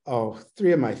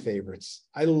three of my favorites.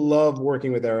 I love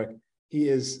working with Eric. He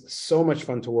is so much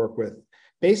fun to work with.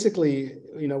 Basically,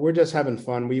 we're just having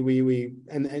fun. We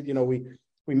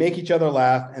make each other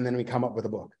laugh, and then we come up with a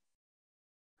book.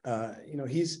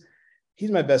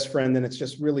 He's my best friend, and it's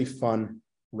just really fun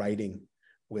writing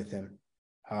with him.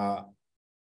 And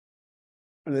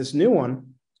this new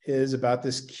one is about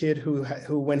this kid who,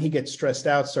 when he gets stressed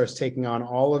out, starts taking on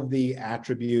all of the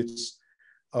attributes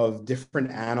of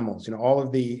different animals, all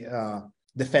of the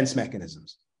defense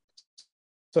mechanisms.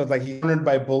 So it's like he's cornered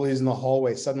by bullies in the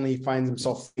hallway. Suddenly he finds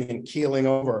himself keeling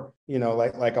over,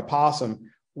 like a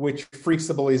possum, which freaks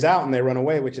the bullies out and they run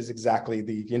away, which is exactly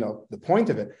the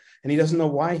point of it. And he doesn't know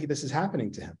why this is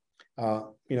happening to him.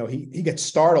 He gets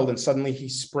startled and suddenly he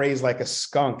sprays like a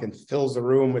skunk and fills the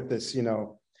room with this,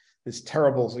 this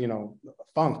terrible,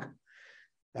 funk.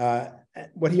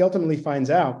 What he ultimately finds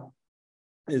out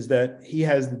is that he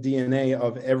has the DNA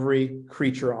of every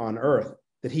creature on Earth,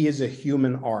 that he is a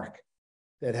human ark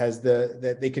that has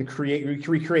that they can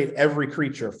recreate every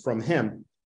creature from him.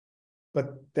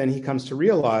 But then he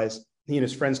and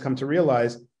his friends come to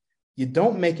realize, you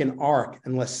don't make an ark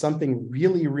unless something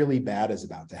really, really bad is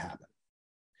about to happen.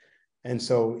 And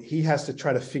so he has to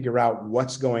try to figure out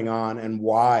what's going on and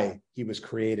why he was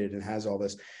created and has all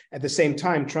this. At the same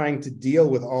time, trying to deal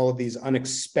with all of these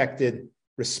unexpected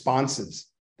responses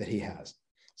that he has.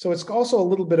 So it's also a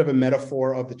little bit of a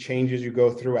metaphor of the changes you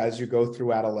go through as you go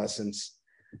through adolescence,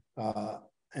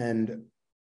 and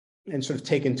sort of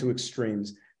taken to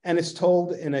extremes. And it's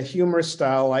told in a humorous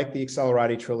style, like the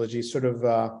Accelerati trilogy, sort of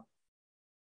a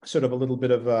little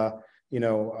bit of a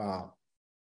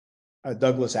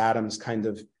Douglas Adams kind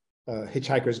of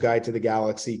Hitchhiker's Guide to the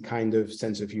Galaxy kind of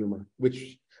sense of humor,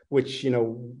 which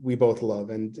we both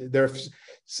love. And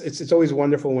it's always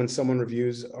wonderful when someone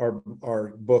reviews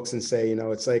our books and say,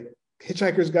 it's like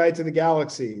Hitchhiker's Guide to the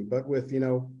Galaxy, but with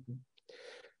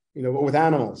with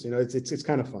animals. It's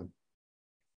kind of fun.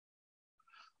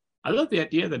 I love the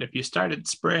idea that if you started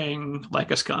spraying like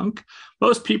a skunk,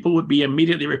 most people would be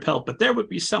immediately repelled, but there would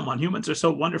be someone, humans are so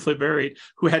wonderfully varied,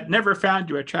 who had never found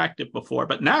you attractive before,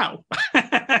 but now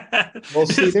well,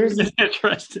 see, there's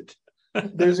interested.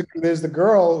 There's the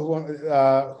girl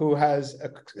who at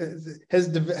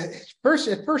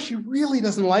first she really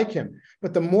doesn't like him,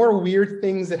 but the more weird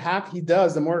things that he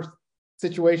does, the more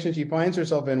situations she finds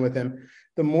herself in with him,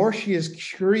 the more she is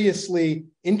curiously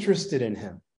interested in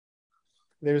him.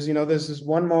 There's this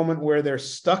one moment where they're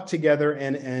stuck together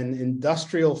in an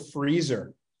industrial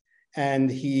freezer,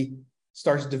 and he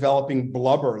starts developing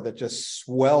blubber that just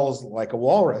swells like a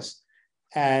walrus,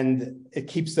 and it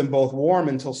keeps them both warm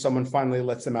until someone finally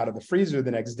lets them out of the freezer the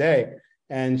next day.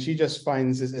 And she just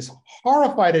finds, as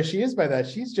horrified as she is by that,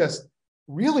 she's just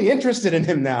really interested in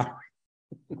him now.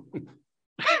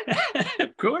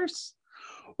 Of course.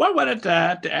 Well, I wanted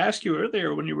to ask you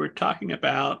earlier when you were talking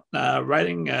about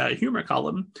writing a humor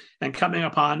column and coming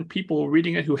upon people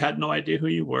reading it who had no idea who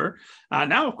you were.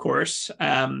 Now, of course,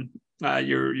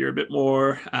 you're a bit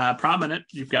more prominent.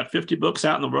 You've got 50 books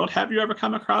out in the world. Have you ever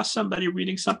come across somebody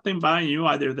reading something by you,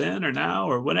 either then or now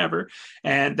or whenever,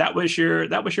 and that was your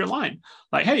line?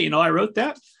 Like, hey, I wrote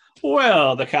that.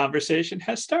 Well, the conversation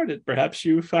has started. Perhaps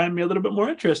you find me a little bit more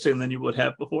interesting than you would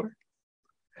have before.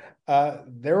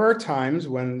 There are times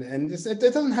when, and it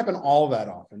doesn't happen all that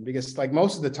often, because like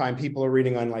most of the time people are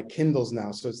reading on like Kindles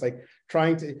now. So it's like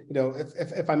trying to,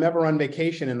 if I'm ever on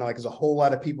vacation and like there's a whole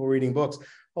lot of people reading books,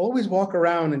 I'll always walk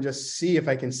around and just see if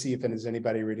I can see if there's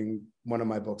anybody reading one of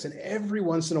my books. And every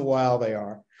once in a while they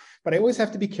are, but I always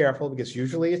have to be careful because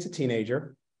usually it's a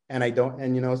teenager. And I don't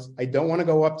want to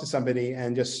go up to somebody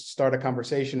and just start a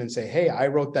conversation and say, hey, I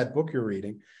wrote that book you're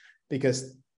reading,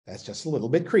 because that's just a little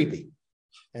bit creepy.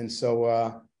 And so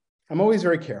I'm always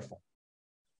very careful.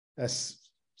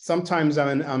 Sometimes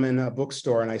I'm in a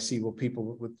bookstore and I see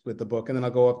people with the book, and then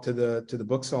I'll go up to the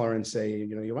bookseller and say,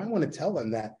 you might want to tell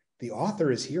them that the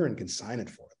author is here and can sign it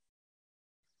for them.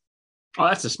 Oh,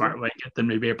 that's a smart way to get them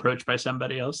to be approached by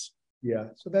somebody else. Yeah,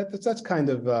 so that's kind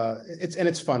of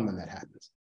it's fun when that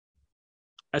happens.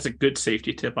 That's a good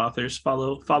safety tip. Authors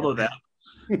follow that.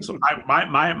 So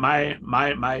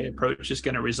my approach is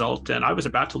going to result in, I was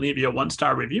about to leave you a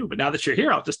 1-star review, but now that you're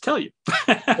here, I'll just tell you.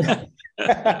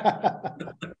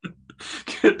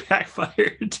 Could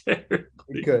backfire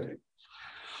terribly. Good.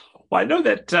 Well, I know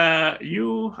that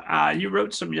you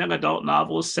wrote some young adult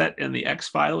novels set in the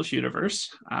X-Files universe.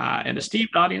 An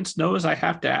esteemed audience knows I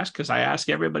have to ask, because I ask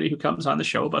everybody who comes on the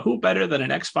show, but who better than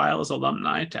an X-Files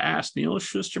alumni to ask Neal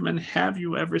Shusterman, have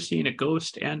you ever seen a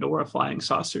ghost and or a flying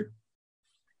saucer?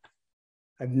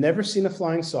 I've never seen a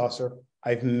flying saucer.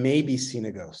 I've maybe seen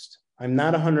a ghost. I'm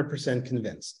not 100%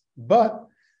 convinced, but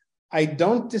I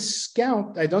don't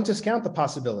discount the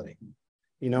possibility.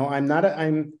 I'm not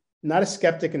a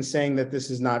skeptic in saying that this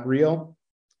is not real,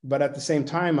 but at the same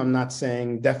time, I'm not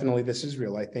saying definitely this is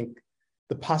real. I think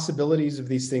the possibilities of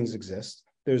these things exist.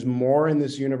 There's more in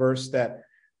this universe that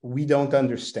we don't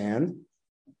understand.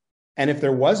 And if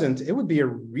there wasn't, it would be a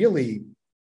really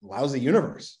lousy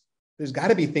universe. There's got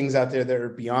to be things out there that are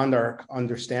beyond our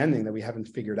understanding that we haven't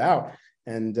figured out.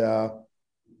 And, a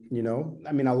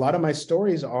lot of my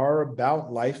stories are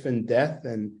about life and death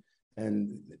and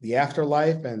the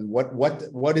afterlife and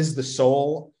what is the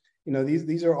soul.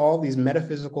 These are all these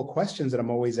metaphysical questions that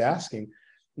I'm always asking,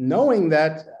 knowing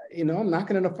that, I'm not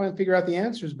going to figure out the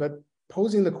answers, but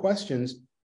posing the questions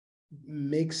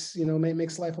makes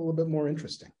life a little bit more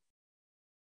interesting.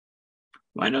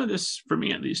 Well, I know this, for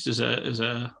me at least, is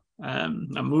a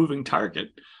moving target,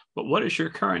 but what is your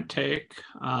current take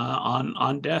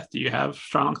on death? Do you have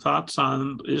strong thoughts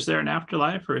on, is there an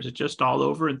afterlife, or is it just all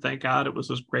over and thank God it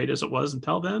was as great as it was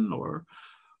until then? Or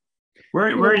where are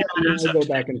you at? I go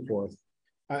back and forth.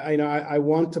 I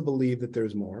want to believe that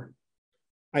there's more.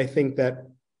 I think that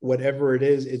whatever it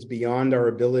is, it's beyond our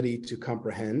ability to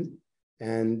comprehend.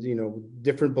 And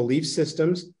different belief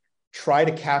systems try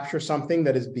to capture something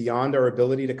that is beyond our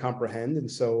ability to comprehend. And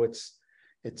so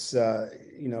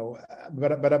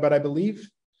but I believe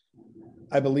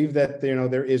that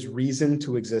there is reason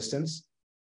to existence.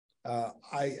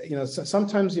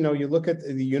 Sometimes you look at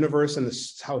the universe and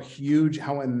how huge,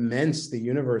 how immense the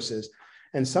universe is,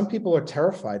 and some people are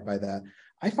terrified by that.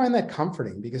 I find that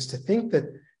comforting, because to think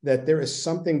that there is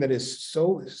something that is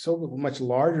so much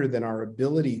larger than our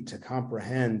ability to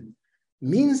comprehend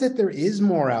means that there is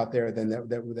more out there than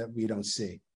that we don't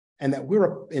see, and that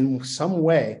we're in some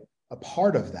way a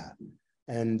part of that.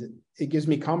 And it gives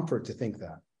me comfort to think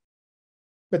that.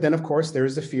 But then, of course, there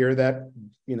is the fear that,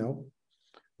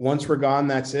 once we're gone,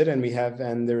 that's it. And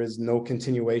there is no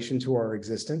continuation to our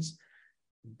existence.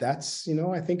 That's,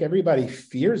 I think everybody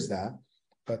fears that.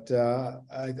 But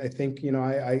I think,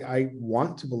 I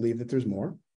want to believe that there's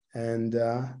more. And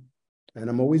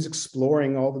I'm always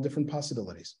exploring all the different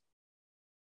possibilities.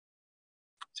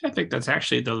 I think that's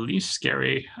actually the least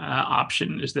scary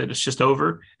option, is that it's just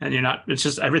over and it's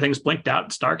just everything's blinked out.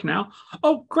 It's dark now.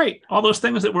 Oh, great. All those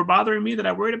things that were bothering me that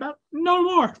I worried about, no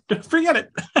more. Forget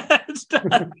it. It's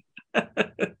done.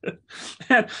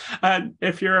 and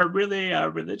if you're a really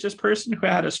religious person who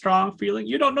had a strong feeling,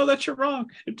 you don't know that you're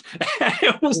wrong. It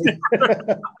was never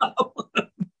a problem.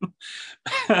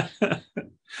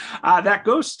 That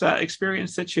ghost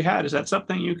experience that you had, is that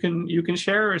something you can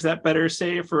share, or is that better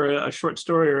say for a short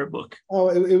story or a book? Oh,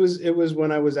 it was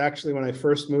when I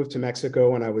first moved to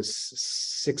Mexico when I was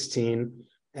 16,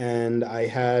 and I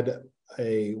had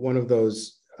one of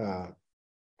those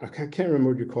I can't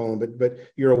remember what you call them, but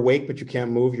you're awake, but you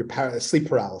can't move. You're sleep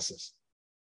paralysis.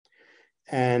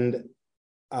 And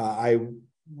I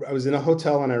was in a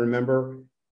hotel, and I remember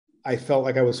I felt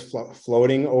like I was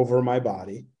floating over my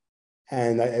body.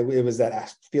 And it was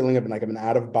that feeling of like an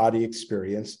out of body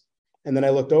experience. And then I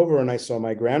looked over and I saw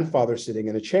my grandfather sitting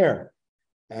in a chair,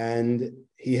 and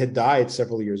he had died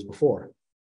several years before.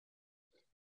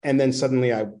 And then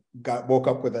suddenly I woke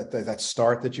up with that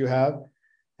start that you have.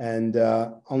 And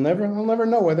I'll never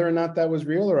know whether or not that was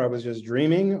real, or I was just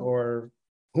dreaming, or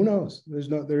who knows? There's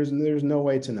no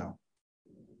way to know.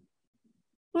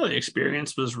 Well, the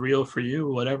experience was real for you,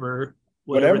 whatever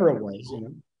it was,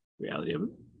 reality of it.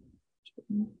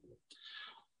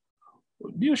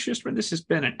 Neal Shusterman, this has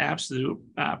been an absolute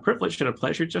privilege and a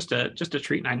pleasure, just a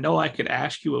treat. And I know I could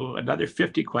ask you another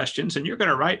 50 questions, and you're going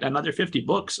to write another 50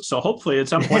 books. So hopefully at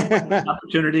some point, an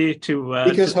opportunity to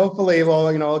because hopefully,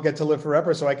 I'll get to live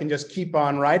forever, so I can just keep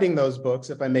on writing those books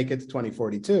if I make it to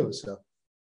 2042. So.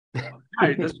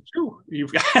 That's true.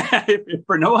 You've got, if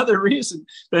for no other reason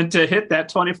than to hit that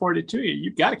 2042,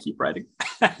 you've got to keep writing.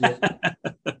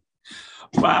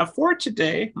 For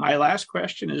today, my last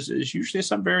question is usually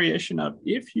some variation of,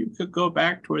 if you could go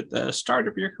back toward the start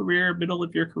of your career, middle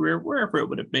of your career, wherever it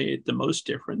would have made the most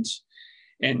difference,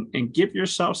 and give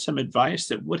yourself some advice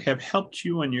that would have helped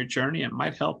you on your journey and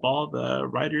might help all the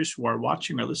writers who are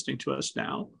watching or listening to us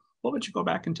now, what would you go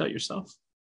back and tell yourself?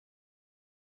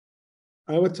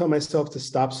 I would tell myself to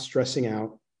stop stressing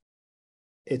out.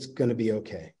 It's going to be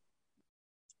okay.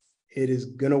 It is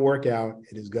going to work out.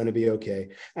 It is going to be okay.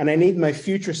 And I need my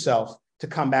future self to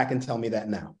come back and tell me that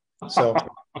now. So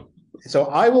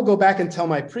I will go back and tell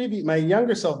my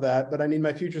younger self that, but I need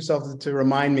my future self to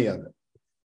remind me of it.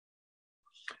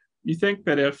 You think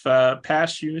that if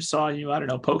past you saw you, I don't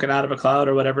know, poking out of a cloud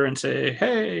or whatever and say,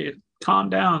 hey, calm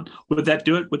down, would that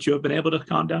do it? Would you have been able to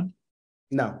calm down?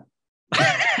 No.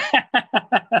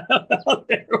 Well,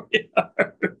 there we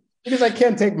are. Because I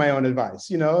can't take my own advice.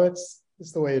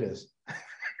 It's the way it is.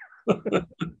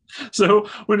 So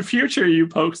when future you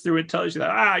pokes through, it tells you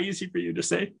that, easy for you to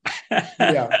say.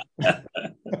 Yeah.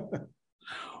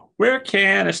 Where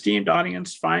can esteemed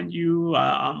audience find you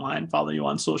online, follow you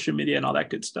on social media and all that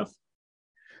good stuff?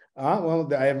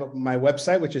 Well, I have my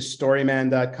website, which is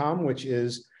storyman.com,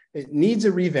 it needs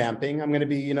a revamping. I'm going to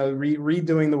be,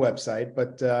 redoing the website,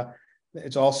 but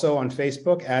it's also on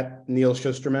Facebook at Neal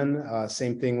Shusterman.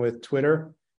 Same thing with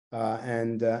Twitter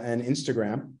and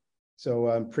Instagram. So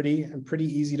I'm pretty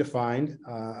easy to find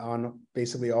on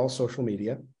basically all social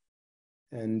media.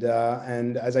 And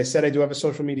as I said, I do have a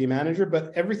social media manager,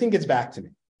 but everything gets back to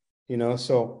me,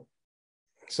 so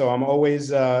I'm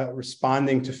always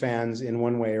responding to fans in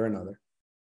one way or another.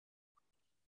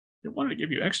 I wanted to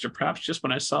give you extra props just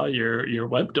when I saw your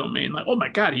web domain. Like, oh my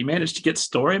God, he managed to get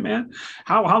Storyman.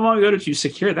 How long ago did you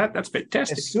secure that? That's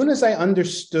fantastic. As soon as I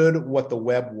understood what the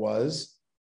web was,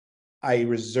 I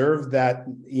reserved that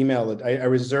email. I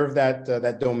reserved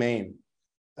that domain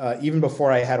even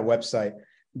before I had a website,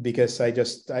 because I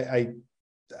just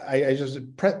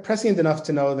prescient enough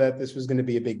to know that this was going to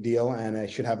be a big deal and I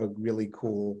should have a really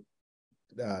cool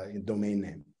domain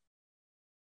name.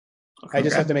 Okay. I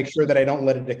just have to make sure that I don't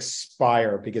let it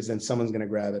expire, because then someone's going to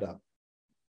grab it up.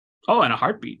 Oh, in a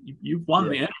heartbeat. You've won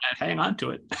the internet. Hang on to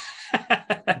it.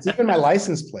 It's even my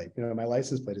license plate. My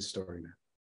license plate is Storyman.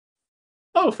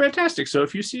 Oh, fantastic. So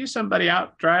if you see somebody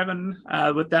out driving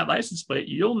with that license plate,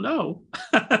 you'll know.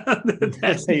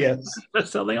 Yes. That's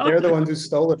something They're the ones who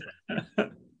stole it.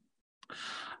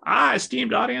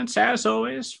 Esteemed audience, as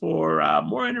always, for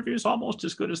more interviews almost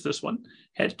as good as this one,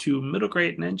 head to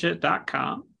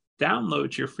middlegreatninja.com.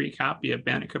 Download your free copy of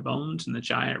Banneker Bones and the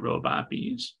Giant Robot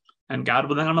Bees. And God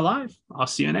willing, I'm alive. I'll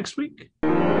see you next week.